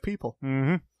murdered 5 people.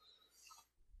 Mm-hmm.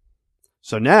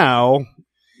 So now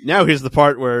here's the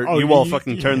part where you all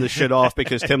fucking turn this shit off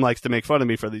because Tim likes to make fun of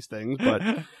me for these things. But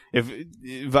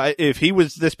if he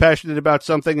was this passionate about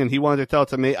something and he wanted to tell it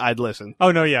to me, I'd listen.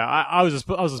 Oh no, yeah, I was just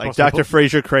like Dr.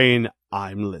 Fraser Crane.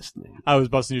 I'm listening. I was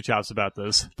busting your chops about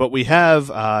this. But we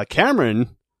have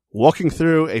Cameron walking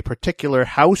through a particular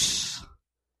house.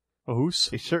 A house?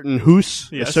 A certain house.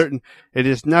 Yes. It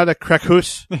is not a crack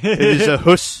house. It is a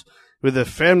house with a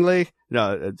family.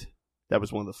 No, that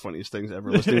was one of the funniest things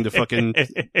ever. Listening to fucking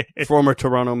former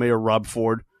Toronto Mayor Rob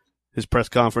Ford, his press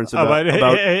conference about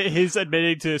his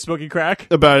admitting to smoking crack,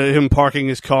 about him parking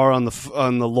his car on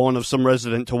the lawn of some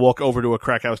resident to walk over to a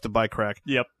crack house to buy crack.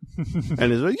 Yep.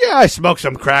 And he's like, "Yeah, I smoke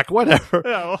some crack, whatever."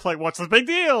 Yeah, well, like, what's the big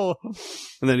deal?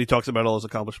 And then he talks about all his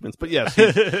accomplishments. But yes,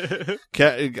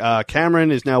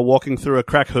 Cameron is now walking through a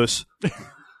crack house.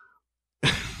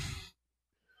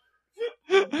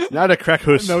 Not a crack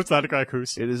hoose. No, it's not a crack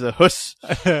hoose. It is a huss.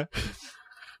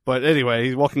 But anyway,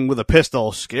 he's walking with a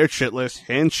pistol, scared shitless,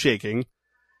 hands shaking,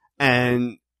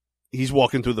 and he's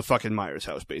walking through the fucking Myers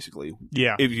house, basically.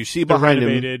 Yeah. If you see behind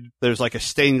him, there's like a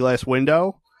stained glass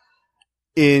window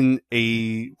in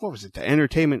the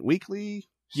Entertainment Weekly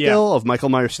still of Michael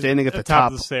Myers standing at the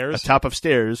top of the stairs. top of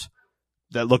stairs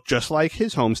that look just like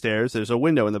his home stairs. There's a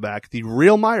window in the back. The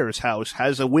real Myers house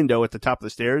has a window at the top of the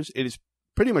stairs. It is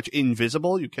pretty much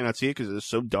invisible. You cannot see it because it is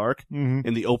so dark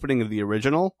in the opening of the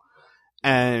original.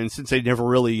 And since they never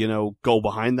really, go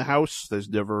behind the house, there's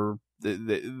never,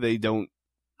 they don't,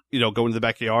 go into the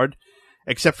backyard,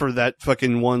 except for that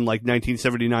fucking one,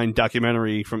 1979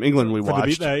 documentary from England we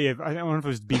watched. I don't know if it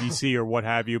was BBC or what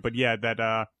have you, but yeah,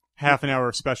 that half an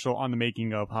hour special on the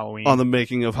making of Halloween. On the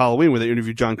making of Halloween, where they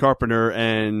interviewed John Carpenter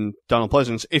and Donald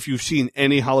Pleasence. If you've seen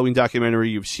any Halloween documentary,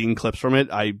 you've seen clips from it.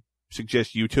 I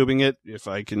suggest YouTubing it if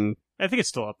I can. I think it's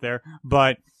still up there,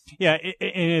 but yeah, and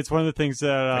it's one of the things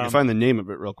that I can find the name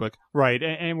of it real quick. Right,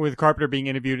 and with Carpenter being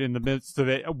interviewed in the midst of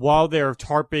it, while they're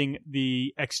tarping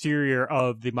the exterior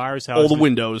of the Myers house, all the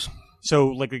windows.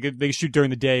 So, they shoot during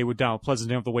the day with Donald Pleasence. They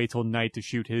don't have to wait till night to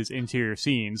shoot his interior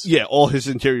scenes. Yeah, all his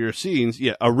interior scenes.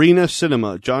 Yeah, Arena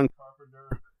Cinema, John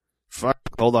Carpenter. Fuck,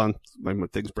 hold on, my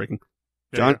thing's breaking.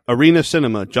 Arena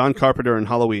Cinema, John Carpenter and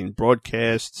Halloween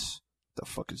broadcasts. The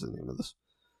fuck is the name of this?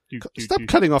 Stop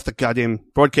cutting off the goddamn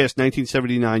broadcast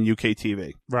 1979 UK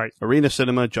TV. Right. Arena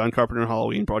Cinema, John Carpenter and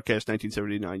Halloween, broadcast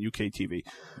 1979 UK TV.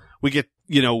 We get,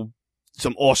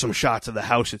 some awesome shots of the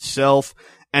house itself.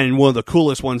 And one of the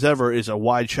coolest ones ever is a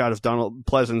wide shot of Donald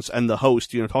Pleasence and the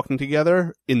host, talking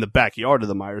together in the backyard of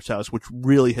the Myers house, which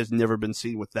really has never been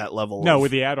seen with that level. No,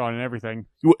 with the add-on and everything.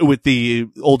 With the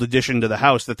old addition to the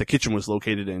house that the kitchen was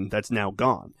located in, that's now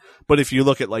gone. But if you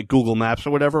look at Google Maps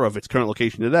or whatever of its current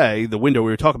location today, the window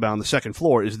we were talking about on the second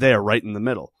floor is there right in the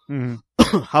middle.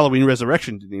 Mm-hmm. Halloween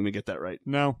Resurrection didn't even get that right.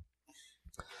 No.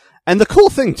 And the cool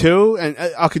thing too, and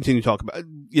I'll continue talking about,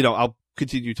 I'll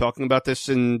continue talking about this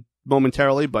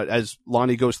momentarily, but as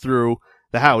Lonnie goes through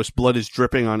the house, blood is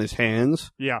dripping on his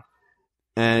hands. Yeah.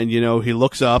 And, he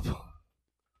looks up.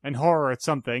 And horror at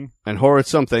something.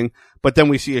 But then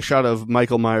we see a shot of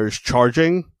Michael Myers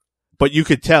charging. But you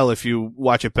could tell if you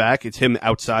watch it back, it's him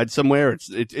outside somewhere.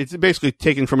 It's basically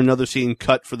taken from another scene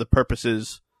cut for the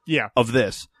purposes of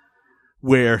this.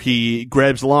 Where he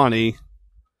grabs Lonnie,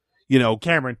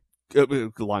 Cameron.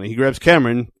 Lonnie. He grabs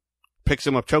Cameron, picks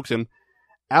him up, chokes him.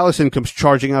 Allison comes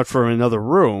charging out from another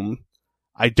room.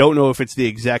 I don't know if it's the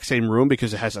exact same room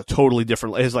because it has a totally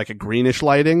different, it has a greenish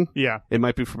lighting. Yeah. It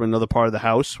might be from another part of the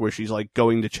house where she's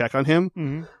going to check on him.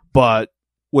 Mm-hmm. But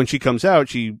when she comes out,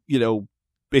 she,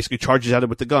 basically charges at it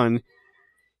with the gun.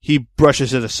 He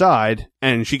brushes it aside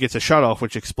and she gets a shot off,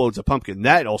 which explodes a pumpkin.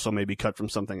 That also may be cut from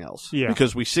something else. Yeah.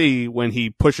 Because we see when he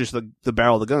pushes the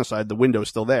barrel of the gun aside, the window's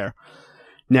still there.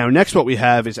 Now, next what we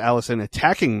have is Allison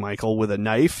attacking Michael with a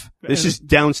knife. This is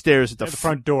downstairs at the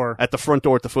front door. At the front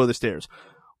door at the foot of the stairs.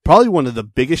 Probably one of the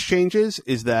biggest changes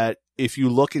is that if you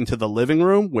look into the living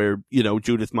room where,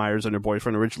 Judith Myers and her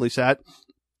boyfriend originally sat,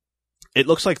 it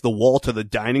looks like the wall to the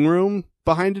dining room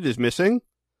behind it is missing.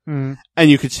 Mm-hmm. And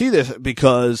you could see this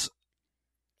because,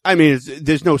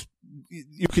 there's no...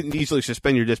 You can easily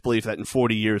suspend your disbelief that in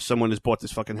 40 years someone has bought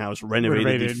this fucking house,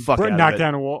 renovated the fuck out of it. Knocked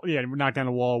down a wall. Yeah, knocked down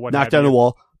a wall. Knocked down a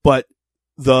wall. But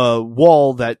the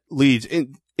wall that leads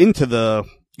into the,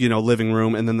 living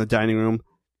room and then the dining room,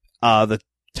 the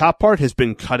top part has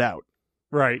been cut out.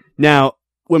 Right. Now,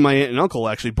 when my aunt and uncle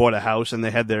actually bought a house and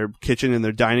they had their kitchen and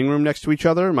their dining room next to each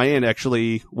other, my aunt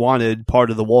actually wanted part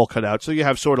of the wall cut out. So you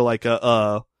have sort of like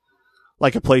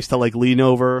a place to lean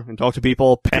over and talk to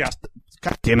people.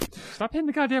 God damn it. Stop hitting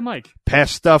the goddamn mic. Pass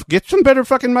stuff. Get some better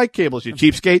fucking mic cables, you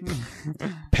cheapskate.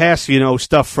 Pass,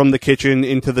 stuff from the kitchen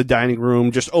into the dining room,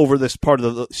 just over this part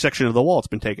of the section of the wall that's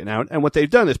been taken out. And what they've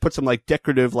done is put some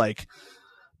decorative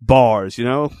bars,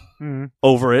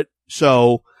 over it.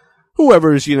 So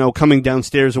whoever's, coming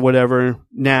downstairs or whatever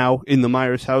now in the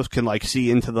Myers house can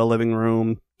see into the living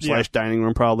room / dining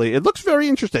room probably. It looks very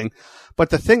interesting.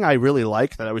 But the thing I really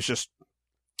like that I was just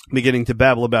beginning to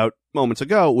babble about moments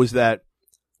ago was that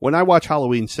when I watch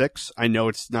Halloween 6, I know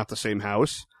it's not the same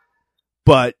house,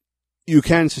 but you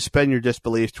can suspend your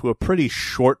disbelief to a pretty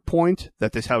short point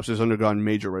that this house has undergone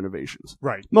major renovations.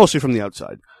 Right. Mostly from the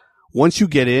outside. Once you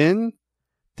get in,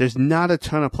 there's not a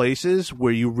ton of places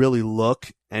where you really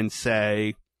look and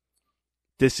say,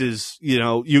 this is,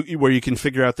 where you can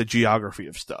figure out the geography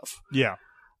of stuff. Yeah.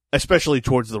 Especially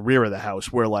towards the rear of the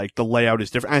house where the layout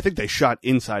is different. I think they shot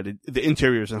inside it. The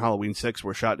interiors in Halloween 6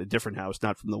 were shot in a different house,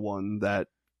 not from the one that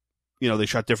they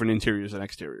shot different interiors and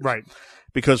exteriors. Right.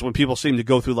 Because when people seem to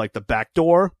go through like the back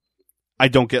door, I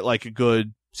don't get like a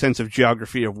good sense of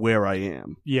geography of where I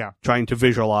am. Yeah. Trying to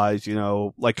visualize,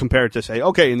 like compare it to say,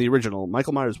 okay, in the original,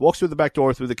 Michael Myers walks through the back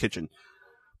door through the kitchen.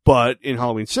 But in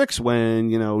Halloween 6,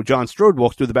 when, John Strode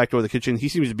walks through the back door of the kitchen, he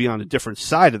seems to be on a different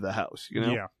side of the house,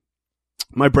 Yeah.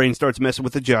 My brain starts messing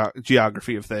with the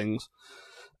geography of things.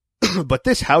 But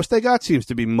this house they got seems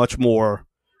to be much more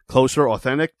closer,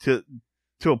 authentic to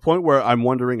a point where I'm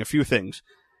wondering a few things.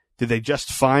 Did they just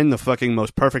find the fucking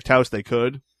most perfect house they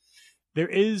could? There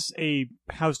is a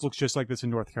house that looks just like this in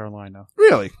North Carolina.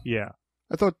 Really? Yeah.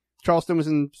 I thought Charleston was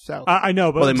in South. I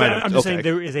know, but I'm just saying okay.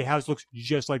 there is a house that looks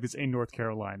just like this in North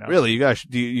Carolina. Really? You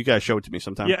guys show it to me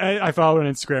sometime. Yeah, I follow it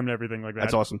on Instagram and everything like that.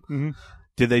 That's awesome. Mm-hmm.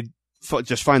 Did they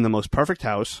just find the most perfect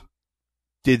house?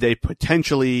 Did they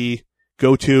potentially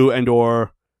go to and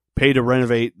or pay to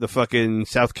renovate the fucking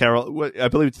I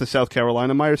believe it's the South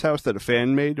Carolina Myers house that a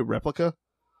fan made, a replica?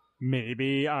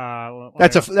 Maybe.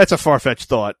 That's a far-fetched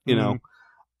thought, know.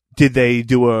 Did they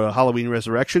do a Halloween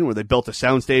Resurrection where they built a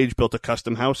soundstage, built a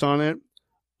custom house on it?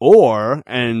 Or,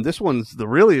 and this one's the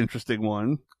really interesting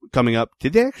one coming up,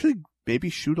 did they actually maybe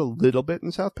shoot a little bit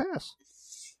in South Pass?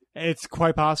 It's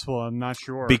quite possible. I'm not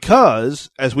sure. Because,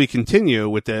 as we continue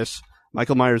with this,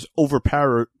 Michael Myers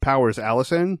overpowers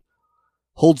Allison,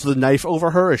 holds the knife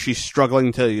over her as she's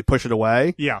struggling to push it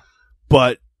away. Yeah.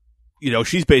 But,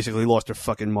 she's basically lost her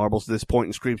fucking marbles at this point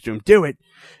and screams to him, "Do it!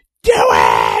 Do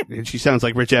it!" And she sounds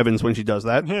like Rich Evans when she does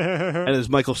that. And as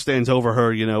Michael stands over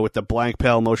her, with the blank,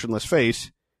 pale, motionless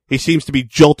face, he seems to be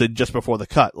jolted just before the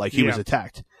cut, like he was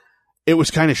attacked. It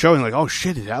was kind of showing like, oh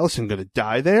shit, is Allison going to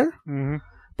die there? Mm-hmm.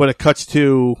 But it cuts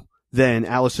to then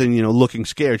Allison, looking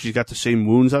scared. She's got the same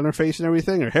wounds on her face and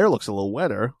everything. Her hair looks a little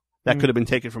wetter. That could have been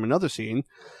taken from another scene.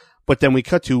 But then we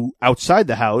cut to outside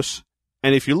the house.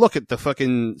 And if you look at the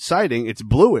fucking siding, it's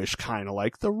bluish, kind of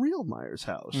like the real Myers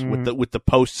house, with the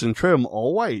posts and trim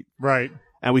all white. Right.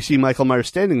 And we see Michael Myers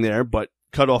standing there, but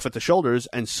cut off at the shoulders,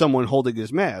 and someone holding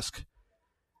his mask.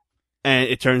 And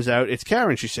it turns out it's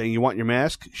Karen. She's saying, "You want your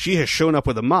mask?" She has shown up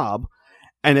with a mob,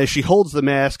 and as she holds the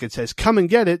mask and says, "Come and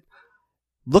get it,"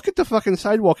 look at the fucking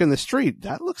sidewalk in the street.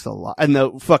 That looks a lot, and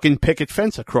the fucking picket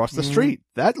fence across the street.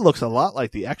 That looks a lot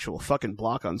like the actual fucking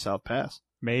block on South Pass.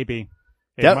 Maybe.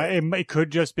 It could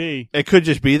just be. It could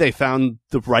just be they found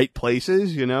the right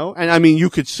places, And I mean, you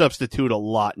could substitute a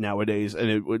lot nowadays, and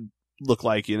it would look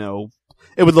like, it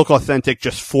would look authentic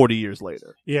just 40 years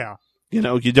later. Yeah. You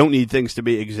don't need things to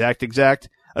be exact.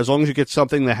 As long as you get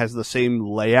something that has the same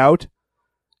layout,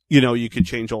 you could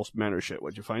change all manner of shit.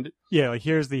 Would you find it? Yeah, like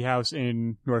here's the house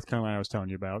in North Carolina I was telling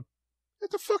you about. What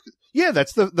the fuck? Yeah,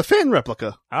 that's the fan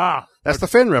replica. That's the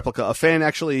fan replica. A fan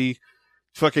actually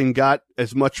fucking got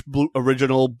as much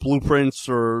original blueprints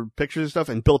or pictures and stuff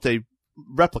and built a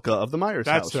replica of the Myers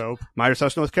house. That's dope. Myers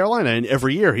House, North Carolina. And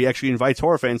every year he actually invites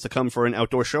horror fans to come for an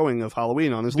outdoor showing of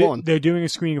Halloween on his lawn. They're doing a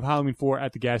screening of Halloween 4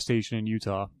 at the gas station in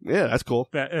Utah. Yeah, that's cool.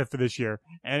 For this year.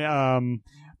 And,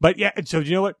 but yeah, so do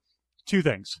you know what? Two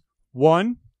things.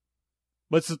 One,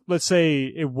 let's say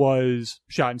it was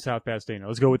shot in South Pasadena.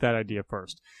 Let's go with that idea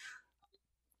first.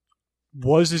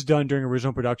 Was this done during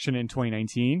original production in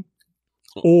 2019?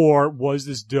 Or was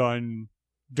this done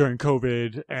during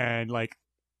COVID and like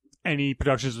any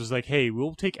productions was like, hey,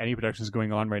 we'll take any productions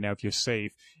going on right now if you're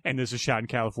safe. And this is shot in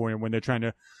California when they're trying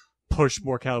to push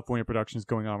more California productions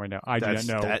going on right now. I do not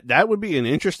know. That would be an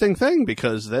interesting thing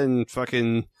because then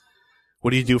fucking,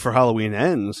 what do you do for Halloween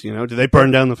Ends? Do they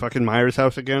burn down the fucking Myers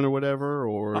house again or whatever?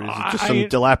 Or is it just some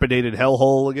dilapidated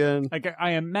hellhole again? Like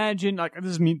I imagine, like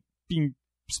this is me being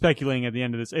speculating at the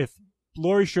end of this. If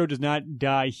Laurie Strode does not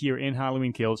die here in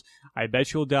Halloween Kills, I bet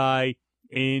she'll die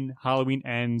in Halloween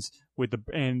Ends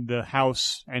and the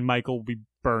house and Michael will be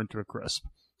burned to a crisp.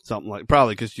 Something like,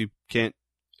 probably because you can't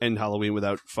end Halloween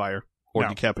without fire or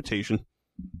decapitation.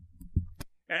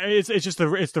 It's just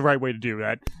it's the right way to do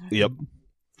that. Yep.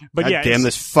 But God damn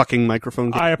this fucking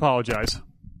microphone. I apologize.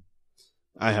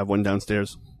 I have one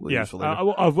downstairs. Yeah,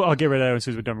 I'll get rid of that as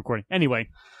soon as we're done recording. Anyway.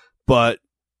 But,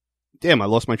 damn, I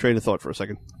lost my train of thought for a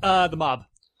second. The mob.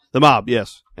 The mob,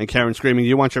 yes. And Karen screaming,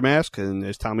 "You want your mask?" And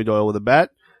there's Tommy Doyle with a bat.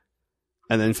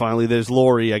 And then finally there's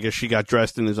Laurie. I guess she got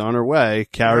dressed and is on her way,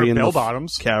 carrying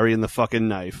the fucking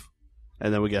knife.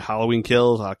 And then we get Halloween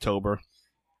Kills, October.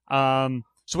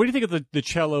 So what do you think of the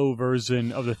cello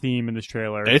version of the theme in this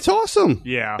trailer? It's awesome.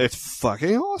 Yeah. It's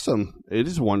fucking awesome. It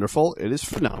is wonderful. It is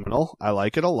phenomenal. I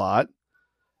like it a lot.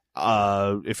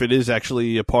 If it is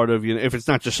actually a part of, if it's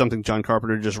not just something John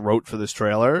Carpenter just wrote for this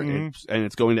trailer, and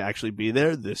it's going to actually be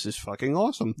there, this is fucking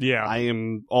awesome. Yeah. I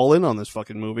am all in on this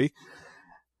fucking movie.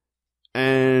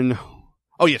 And,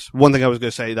 Oh, yes. One thing I was going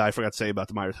to say that I forgot to say about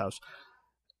the Myers house.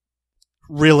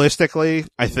 Realistically,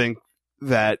 I think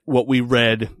that what we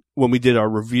read when we did our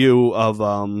review of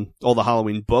all the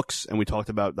Halloween books, and we talked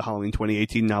about the Halloween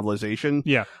 2018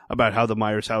 novelization, about how the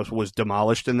Myers house was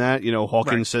demolished in that. You know,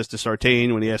 Hawkins says to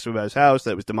Sartain when he asked him about his house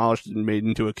that it was demolished and made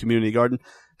into a community garden.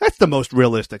 That's the most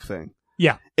realistic thing.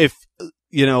 Yeah. If,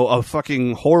 you know, a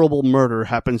fucking horrible murder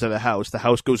happens at a house, the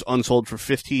house goes unsold for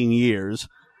 15 years,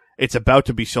 it's about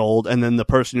to be sold, and then the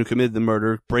person who committed the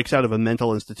murder breaks out of a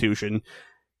mental institution,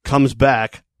 comes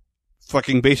back,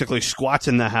 fucking basically squats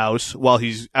in the house while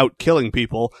he's out killing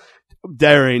people,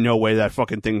 there ain't no way that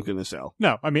fucking thing's gonna sell.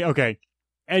 No, I mean, okay.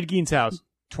 Ed Gein's house,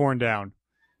 torn down.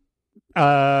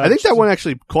 I think that one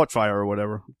actually caught fire or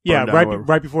whatever. Yeah,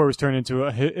 right before it was turned into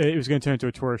it was going to turn into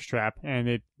a tourist trap, and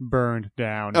it burned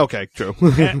down. Okay, true.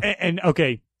 and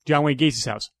okay, John Wayne Gacy's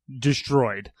house,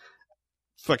 destroyed.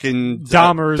 Fucking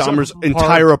Dahmer's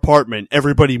entire apartment,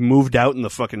 everybody moved out and the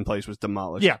fucking place was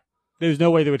demolished. Yeah, there's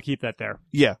no way they would keep that there.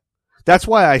 Yeah. That's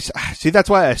why I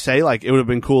say, like, it would have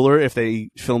been cooler if they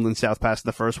filmed in South Pass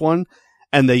the first one,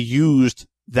 and they used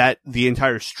the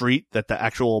entire street that the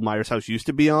actual Myers house used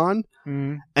to be on,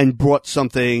 and brought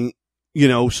something, you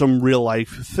know, some real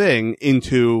life thing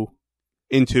into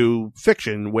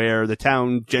fiction, where the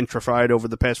town gentrified over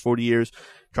the past 40 years,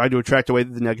 tried to attract away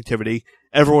the negativity.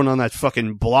 Everyone on that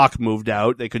fucking block moved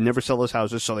out. They could never sell those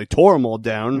houses, so they tore them all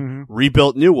down,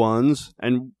 rebuilt new ones,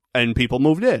 and people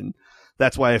moved in.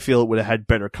 That's why I feel it would have had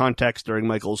better context during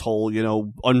Michael's whole, you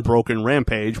know, unbroken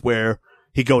rampage where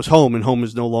he goes home and home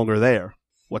is no longer there.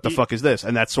 What the fuck is this?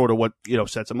 And that's sort of what, you know,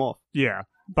 sets him off. Yeah.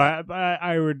 But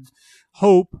I would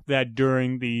hope that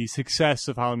during the success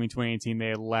of Halloween 2018,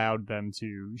 they allowed them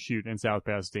to shoot in South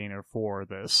Pasadena for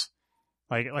this.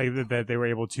 Like that they were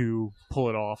able to pull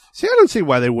it off. See, I don't see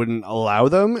why they wouldn't allow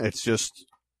them. It's just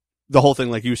the whole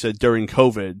thing, like you said, during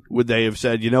COVID, would they have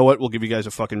said, you know what, we'll give you guys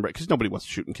a fucking break? Because nobody wants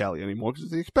to shoot in Cali anymore because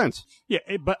of the expense. Yeah,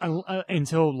 but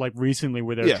until, like, recently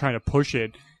where they're trying to push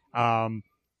it, I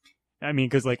mean,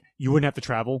 because, like, you wouldn't have to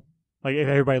travel. Like, if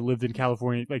everybody lived in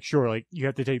California, like, sure, like, you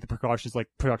have to take the precautions like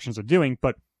productions are doing,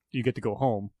 but you get to go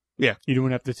home. Yeah. You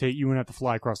wouldn't have to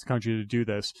fly across the country to do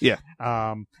this. Yeah.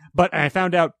 But I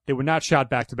found out they were not shot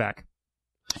back to back.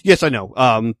 Yes, I know.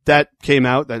 That came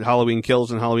out, that Halloween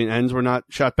Kills and Halloween Ends were not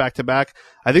shot back to back.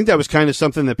 I think that was kind of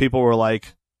something that people were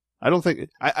like, I think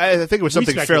it was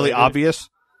something fairly obvious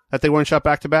that they weren't shot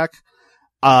back to back.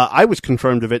 I was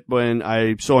confirmed of it when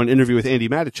I saw an interview with Andy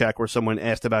Matichak where someone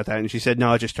asked about that, and she said,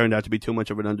 no, it just turned out to be too much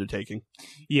of an undertaking.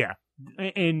 Yeah.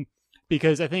 And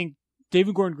because I think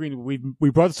David Gordon Green, we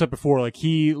brought this up before, like,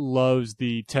 he loves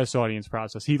the test audience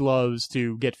process. He loves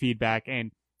to get feedback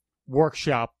and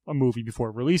workshop a movie before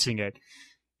releasing it.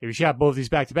 If you shot both of these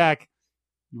back to back,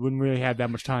 you wouldn't really have that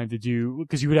much time to do,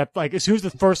 because you would have, like, as soon as the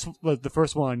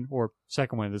first one, or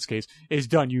second one in this case, is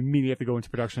done, you immediately have to go into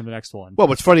production of the next one. Well,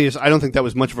 what's funny is I don't think that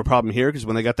was much of a problem here, because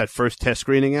when they got that first test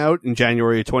screening out in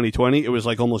January of 2020, it was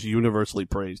like almost universally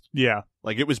praised. Yeah.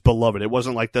 Like, it was beloved. It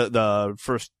wasn't like the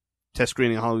first test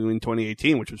screening of Halloween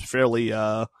 2018, which was fairly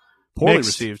poorly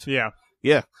received. Yeah.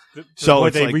 Yeah. So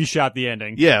they reshot the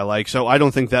ending. Yeah, like, so I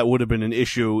don't think that would have been an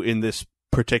issue in this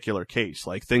particular case.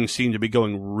 Like, things seem to be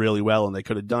going really well and they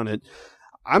could have done it.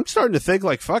 I'm starting to think,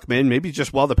 like, fuck, man, maybe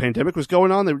just while the pandemic was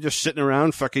going on, they were just sitting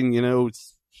around fucking, you know,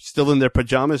 still in their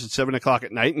pajamas at 7 o'clock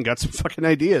at night and got some fucking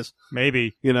ideas.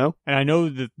 Maybe. You know? And I know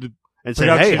that and say,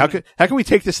 hey, how can we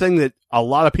take this thing that a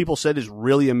lot of people said is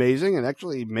really amazing and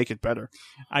actually make it better?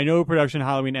 I know production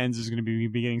Halloween Ends is going to be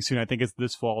beginning soon. I think it's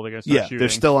this fall they're going to start shooting. Yeah, they're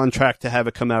still on track to have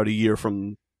it come out a year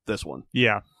from this one.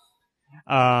 Yeah.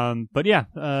 But yeah.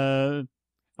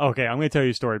 Okay, I'm going to tell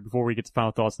you a story before we get to final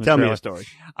thoughts on the trailer. Tell me a story.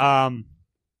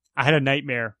 I had a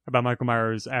nightmare about Michael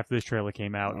Myers after this trailer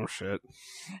came out. Oh, shit.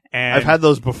 And I've had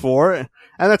those before, and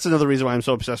that's another reason why I'm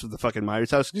so obsessed with the fucking Myers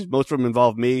house, because most of them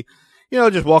involve me, you know,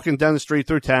 just walking down the street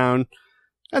through town,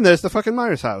 and there's the fucking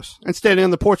Myers house. And standing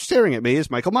on the porch staring at me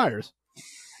is Michael Myers.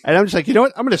 And I'm just like, you know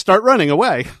what? I'm going to start running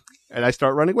away. And I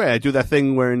start running away. I do that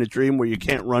thing where in a dream where you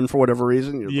can't run for whatever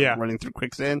reason. You're like running through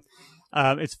quicksand.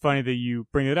 It's funny that you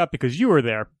bring it up because you were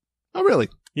there. Oh, really?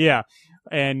 Yeah.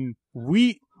 And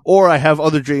Or I have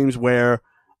other dreams where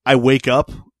I wake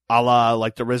up, a la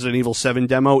like the Resident Evil 7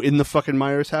 demo, in the fucking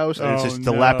Myers house, and it's this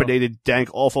dilapidated, dank,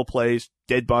 awful place,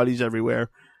 dead bodies everywhere,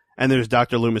 and there's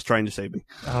Dr. Loomis trying to save me.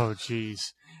 Oh,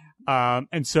 jeez.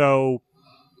 And so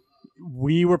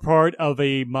we were part of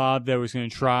a mob that was going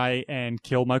to try and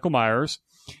kill Michael Myers.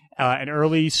 An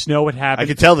early snow had happened. I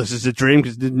could tell this is a dream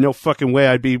because there's no fucking way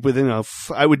I'd be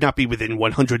I would not be within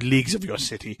 100 leagues of your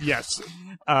city. Yes.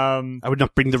 I would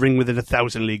not bring the ring within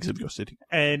 1,000 leagues of your city.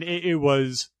 And it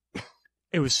was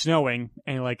it was snowing,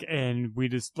 and we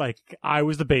just I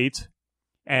was the bait,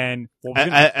 and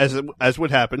as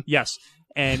would happen. Yes,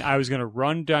 and I was gonna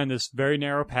run down this very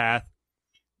narrow path.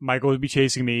 Michael would be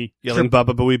chasing me, yelling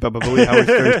 "Baba Booey, Howard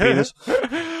Stern's penis."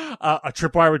 A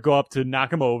tripwire would go up to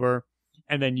knock him over,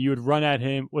 and then you would run at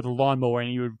him with a lawnmower,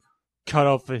 and you would cut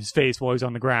off his face while he's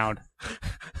on the ground.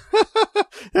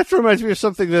 That reminds me of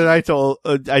something that I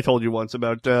told you once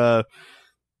about.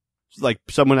 Like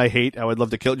someone I hate, I would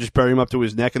love to kill. Just bury him up to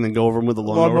his neck and then go over him with a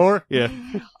lawnmower. Yeah.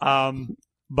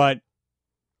 But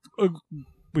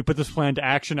we put this plan to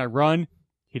action. I run.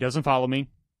 He doesn't follow me,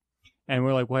 and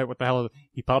we're like, "Wait, what the hell?"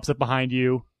 He pops up behind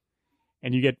you,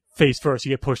 and you get face first. You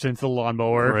get pushed into the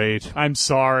lawnmower. Great. I'm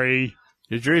sorry.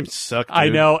 Your dreams suck, dude. I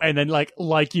know. And then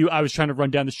like you, I was trying to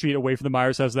run down the street away from the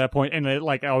Myers house at that point, and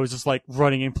I was just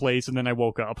running in place, and then I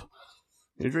woke up.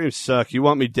 Your dreams suck. You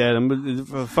want me dead.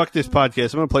 Fuck this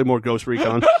podcast. I'm gonna play more Ghost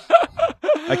Recon.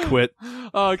 I quit.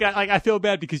 Oh God, I feel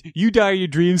bad because you die in your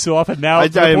dreams so often now. I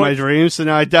die in my dreams, so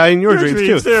now I die in your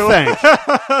dreams too. Thanks.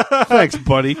 Thanks,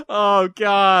 buddy. Oh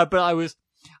God, but I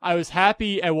was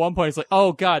happy at one point. It's like,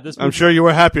 oh God, this movie... I'm sure you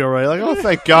were happy, alright. Like, oh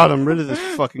thank God I'm rid of this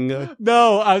fucking guy.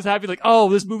 No, I was happy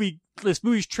this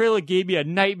movie's trailer gave me a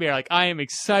nightmare. Like, I am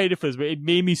excited for this, but it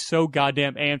made me so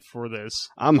goddamn amped for this.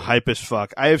 I'm hype as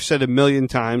fuck. I have said 1,000,000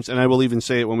 times, and I will even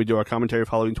say it when we do our commentary of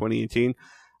Halloween 2018,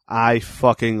 I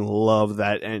fucking love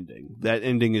that ending. That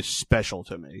ending is special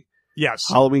to me. Yes.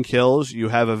 Halloween Kills, you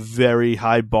have a very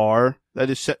high bar that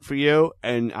is set for you,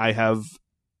 and I have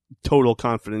total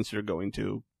confidence you're going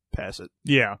to pass it.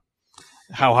 Yeah.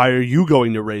 How high are you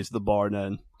going to raise the bar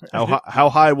then? How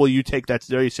high will you take that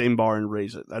very same bar and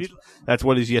raise it? That's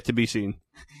what is yet to be seen.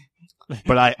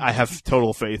 But I have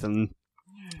total faith in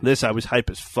this. I was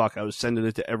hype as fuck. I was sending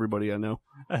it to everybody I know.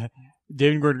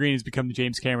 David Gordon Green has become the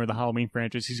James Cameron of the Halloween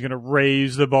franchise. He's going to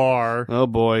raise the bar. Oh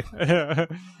boy.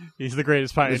 He's the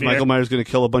greatest pioneer. Is Michael Myers going to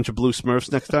kill a bunch of blue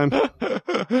Smurfs next time?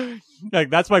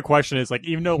 That's my question is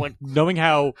even though knowing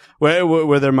how...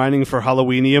 Where they're mining for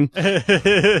Halloweenium?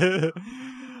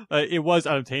 It was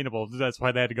unobtainable. That's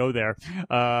why they had to go there.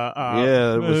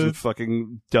 Yeah, it was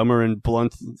fucking dumber and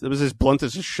blunt. It was as blunt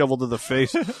as a shovel to the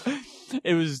face.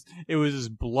 It was as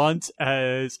blunt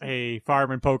as a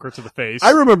fireman poker to the face.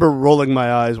 I remember rolling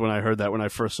my eyes when I heard that when I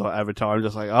first saw Avatar. I'm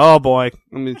just like, oh boy.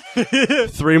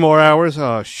 3 more hours?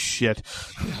 Oh shit.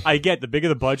 I get the bigger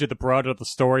the budget, the broader the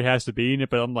story has to be in it,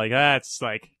 but I'm like,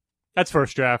 that's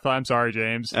first draft. I'm sorry,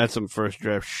 James. That's some first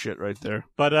draft shit right there.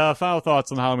 But final thoughts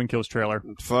on the Halloween Kills trailer.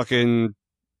 Fucking...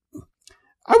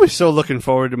 I was so looking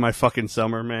forward to my fucking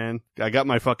summer, man. I got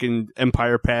my fucking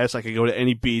Empire Pass. I could go to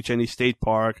any beach, any state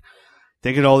park.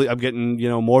 I'm getting,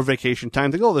 more vacation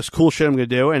time. Think all this cool shit I'm going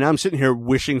to do. And I'm sitting here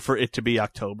wishing for it to be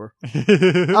October.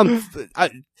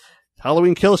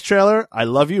 Halloween Kills trailer, I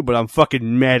love you, but I'm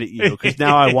fucking mad at you because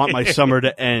now I want my summer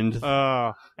to end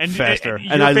faster.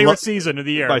 And your favorite season of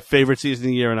the year. My favorite season of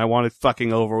the year, and I want it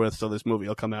fucking over with so this movie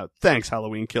will come out. Thanks,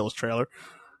 Halloween Kills trailer.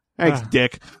 Thanks,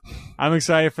 Dick. I'm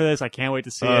excited for this. I can't wait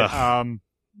to see it.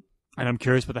 And I'm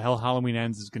curious what the hell Halloween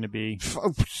Ends is going to be.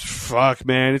 Fuck,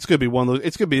 man. It's going to be one of those,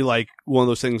 it's going to be like one of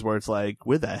those things where it's like,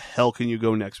 where the hell can you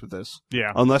go next with this?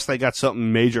 Yeah. Unless they got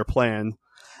something major planned.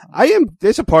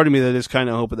 There's a part of me that is kind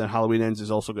of hoping that Halloween Ends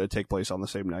is also going to take place on the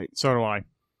same night. So do I.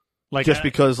 Just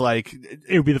because, it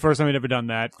would be the first time they've ever done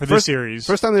that for this series.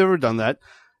 First time they've ever done that.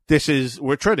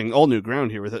 We're treading all new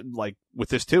ground here with it, with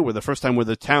this too, where the first time where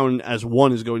the town as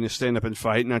one is going to stand up and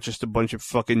fight, not just a bunch of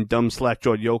fucking dumb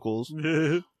slack-jawed yokels.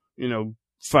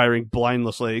 Firing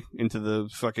blindlessly into the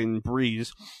fucking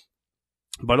breeze.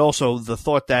 But also the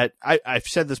thought that, I've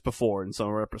said this before in some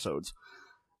of our episodes.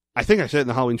 I think I said it in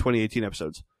the Halloween 2018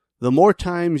 episodes. The more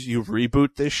times you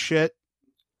reboot this shit,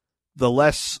 the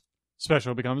less...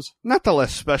 special it becomes? Not the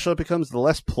less special it becomes, the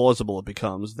less plausible it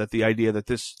becomes that the idea that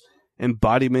this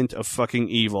embodiment of fucking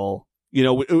evil,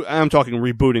 I'm talking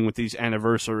rebooting with these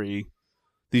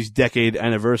decade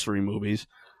anniversary movies.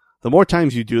 The more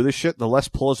times you do this shit, the less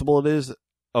plausible it is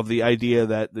of the idea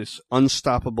that this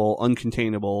unstoppable,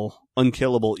 uncontainable,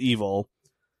 unkillable evil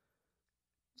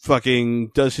fucking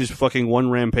does his fucking one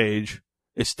rampage,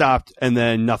 is stopped, and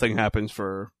then nothing happens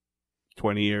for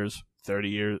 20 years, 30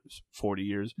 years, 40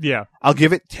 years. Yeah. I'll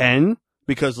give it 10,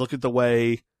 because look at the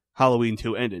way Halloween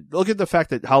 2 ended. Look at the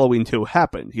fact that Halloween 2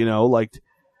 happened,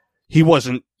 he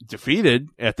wasn't defeated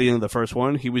at the end of the first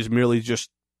one, he was merely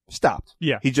just stopped.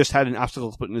 Yeah. He just had an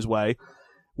obstacle put in his way,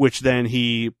 which then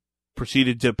he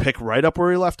proceeded to pick right up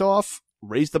where he left off,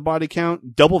 raise the body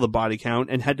count, double the body count,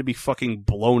 and had to be fucking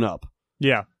blown up.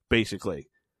 Yeah. Basically.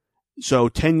 So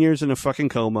 10 years in a fucking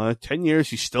coma, 10 years,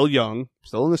 he's still young,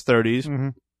 still in his 30s. Mm-hmm.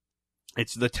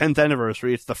 It's the 10th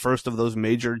anniversary. It's the first of those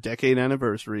major decade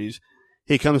anniversaries.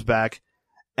 He comes back,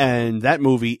 and that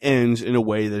movie ends in a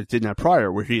way that it did not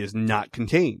prior, where he is not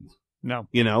contained. No.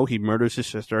 You know, he murders his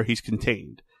sister. He's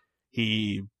contained.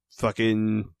 He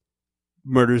fucking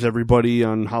murders everybody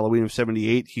on Halloween of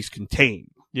 78. He's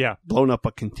contained. Yeah. Blown up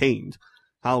but contained.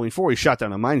 Halloween 4, he shot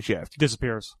down a mine shaft.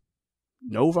 Disappears.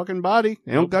 No fucking body.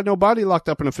 They don't got no body locked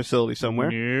up in a facility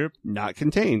somewhere. Nope. Not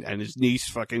contained. And his niece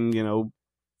fucking,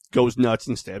 goes nuts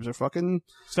and stabs her fucking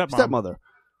stepmother.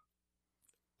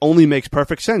 Only makes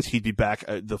perfect sense. He'd be back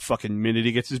the fucking minute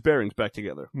he gets his bearings back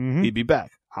together. Mm-hmm. He'd be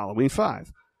back. Halloween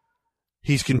 5.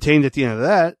 He's contained at the end of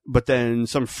that, but then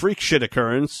some freak shit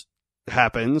occurrence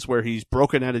happens where he's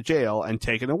broken out of jail and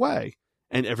taken away,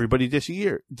 and everybody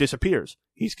disappears.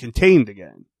 He's contained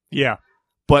again. Yeah.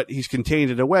 But he's contained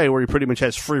in a way where he pretty much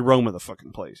has free roam of the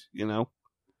fucking place,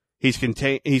 He's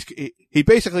contained. He's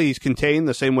contained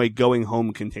the same way Going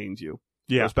Home contains you.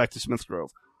 Yeah. Goes back to Smith's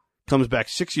Grove. Comes back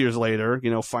 6 years later,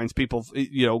 finds people,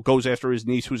 goes after his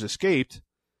niece who's escaped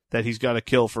that he's got to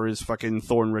kill for his fucking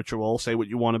thorn ritual. Say what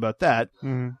you want about that.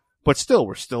 Mm-hmm. But still,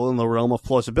 we're still in the realm of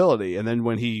plausibility. And then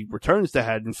when he returns to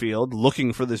Haddonfield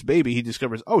looking for this baby, he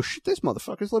discovers, oh shit, this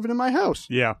motherfucker's living in my house.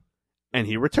 Yeah. And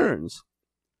he returns.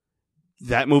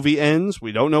 That movie ends.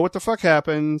 We don't know what the fuck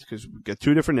happened because we get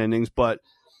two different endings. But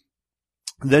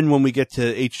then when we get to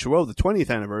H2O, the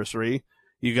 20th anniversary,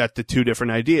 you got the two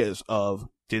different ideas of,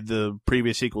 did the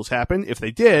previous sequels happen? If they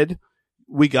did,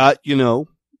 we got,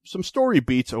 some story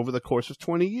beats over the course of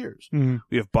 20 years. Mm-hmm.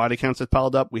 We have body counts that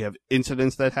piled up. We have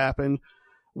incidents that happen.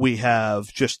 We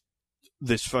have just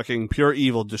this fucking pure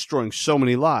evil destroying so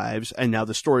many lives. And now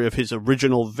the story of his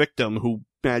original victim who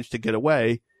managed to get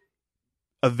away,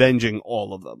 avenging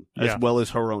all of them, as well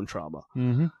as her own trauma.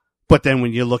 Mm-hmm. But then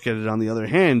when you look at it on the other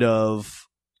hand of,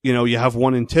 you have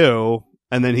 1 and 2,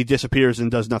 and then he disappears and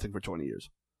does nothing for 20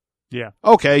 years. Yeah.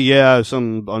 Okay, yeah,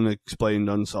 some unexplained,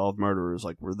 unsolved murderers.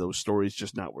 Like, were those stories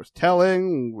just not worth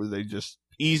telling? Were they just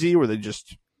easy? Were they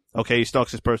just, okay, he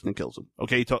stalks this person and kills him.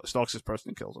 Okay, he stalks this person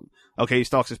and kills him. Okay, he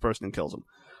stalks this person and kills him.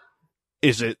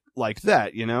 Is it like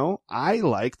that, I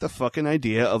like the fucking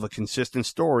idea of a consistent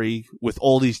story with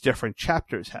all these different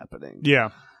chapters happening. Yeah.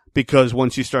 Because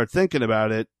once you start thinking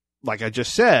about it, like I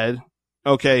just said,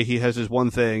 okay, he has his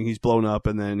one thing, he's blown up,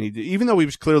 and then even though he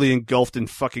was clearly engulfed in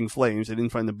fucking flames, they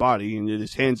didn't find the body, and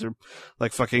his hands are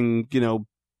like fucking,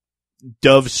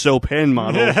 Dove soap hand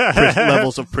model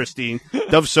levels of pristine.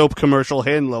 Dove soap commercial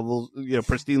hand levels,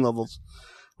 pristine levels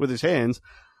with his hands.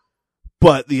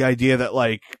 But the idea that,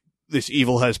 like, this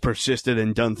evil has persisted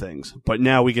and done things. But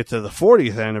now we get to the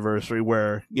 40th anniversary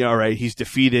where, all right, he's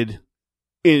defeated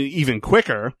even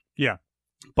quicker. Yeah.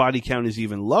 Body count is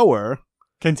even lower.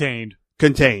 Contained.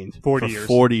 40 for years.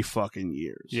 40 fucking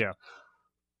years. Yeah.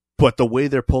 But the way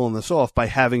they're pulling this off by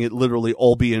having it literally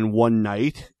all be in one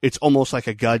night, it's almost like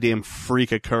a goddamn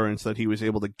freak occurrence that he was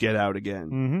able to get out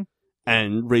again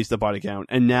and raise the body count.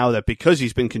 And now that because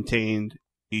he's been contained,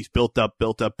 he's built up.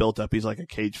 He's like a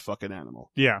caged fucking animal.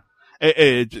 Yeah.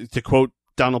 To quote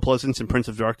Donald Pleasance in Prince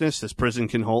of Darkness, this prison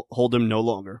can hold him no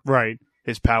longer. Right.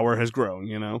 His power has grown,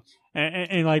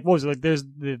 And like, what was it? Like, there's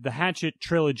the Hatchet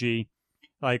trilogy.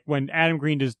 Like, when Adam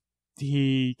Green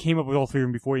he came up with all three of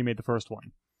them before he made the first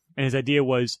one. And his idea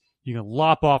was, you can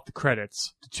lop off the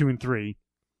credits to 2 and 3,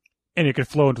 and it could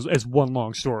flow as one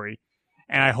long story.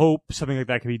 And I hope something like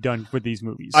that can be done with these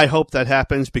movies. I hope that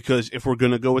happens, because if we're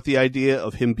going to go with the idea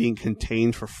of him being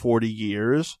contained for 40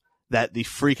 years, that the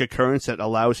freak occurrence that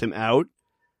allows him out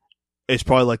is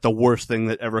probably like the worst thing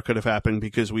that ever could have happened,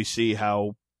 because we see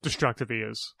how destructive he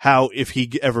is. How if he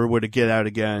ever were to get out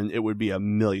again, it would be a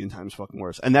million times fucking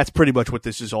worse. And that's pretty much what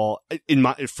this is all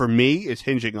for me is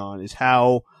hinging on, is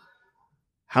how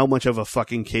much of a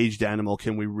fucking caged animal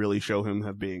can we really show him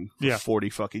have been for 40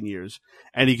 fucking years?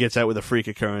 And he gets out with a freak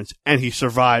occurrence, and he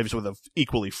survives with a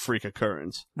equally freak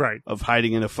occurrence. Right. Of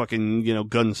hiding in a fucking,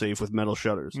 gun safe with metal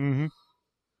shutters. Mm-hmm.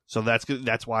 So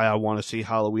that's why I want to see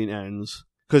Halloween Ends.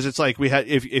 Because it's like we had,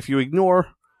 if you ignore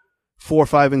 4,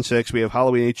 5, and 6, we have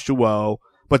Halloween H2O,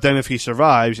 but then if he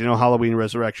survives, Halloween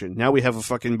Resurrection. Now we have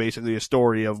basically a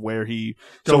story of where he.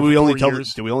 So do we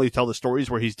only tell the stories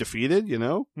where he's defeated?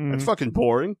 Mm-hmm. That's fucking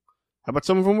boring. How about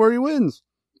some of them where he wins?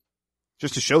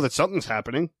 Just to show that something's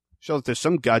happening, show that there's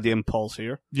some goddamn pulse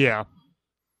here. Yeah,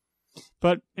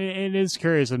 but it is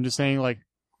curious. I'm just saying, like,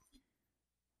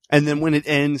 and then when it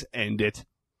ends, end it.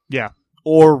 Yeah,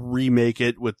 or remake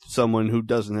it with someone who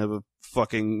doesn't have a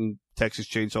fucking Texas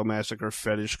Chainsaw Massacre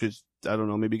fetish, because, I don't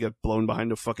know, maybe got blown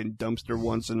behind a fucking dumpster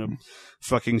once in a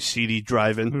fucking seedy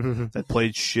drive-in that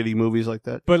played shitty movies like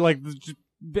that. But, like,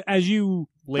 as you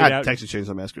laid out, Texas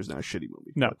Chainsaw Massacre is not a shitty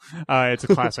movie. No, it's a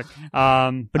classic.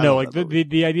 But no, like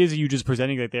the ideas that you just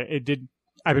presenting right there, it did.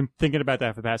 I've been thinking about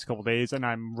that for the past couple of days, and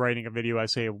I'm writing a video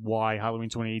essay of why Halloween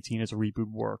 2018 as a reboot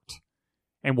worked,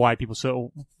 and why people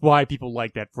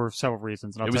like that for several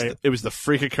reasons. And it was the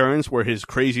freak occurrence where his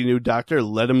crazy new doctor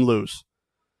let him loose,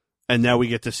 and now we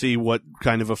get to see what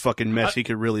kind of a fucking mess he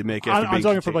could really make. After I'm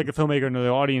talking from like a filmmaker and the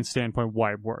audience standpoint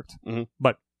why it worked,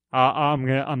 but. I'm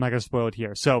not gonna spoil it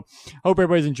here. So, hope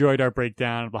everybody's enjoyed our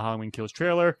breakdown of the Halloween Kills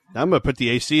trailer. I'm gonna put the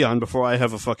AC on before I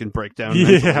have a fucking breakdown.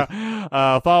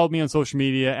 Yeah. Follow me on social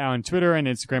media on Twitter and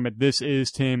Instagram at This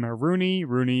Is Tim Rooney.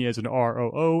 Rooney is an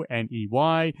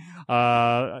ROONEY.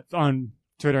 On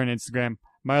Twitter and Instagram.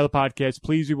 My other podcast,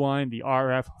 Please Rewind, the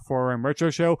RF 4M Retro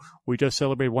Show. We just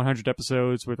celebrated 100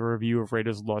 episodes with a review of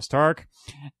Raiders of the Lost Ark.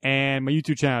 And my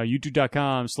YouTube channel,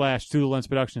 youtube.com/Through the Lens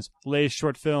Productions. Latest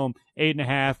short film,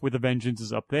 8.5 with a Vengeance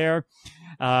is up there.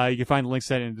 You can find the links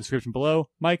to that in the description below.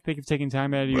 Mike, thank you for taking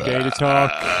time out of your day to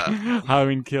talk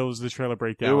Halloween Kills, the trailer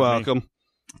breakdown. You're welcome.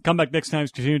 Come back next time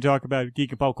to continue to talk about geek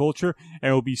and pop culture,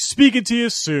 and we'll be speaking to you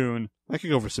soon. I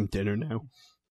could go for some dinner now.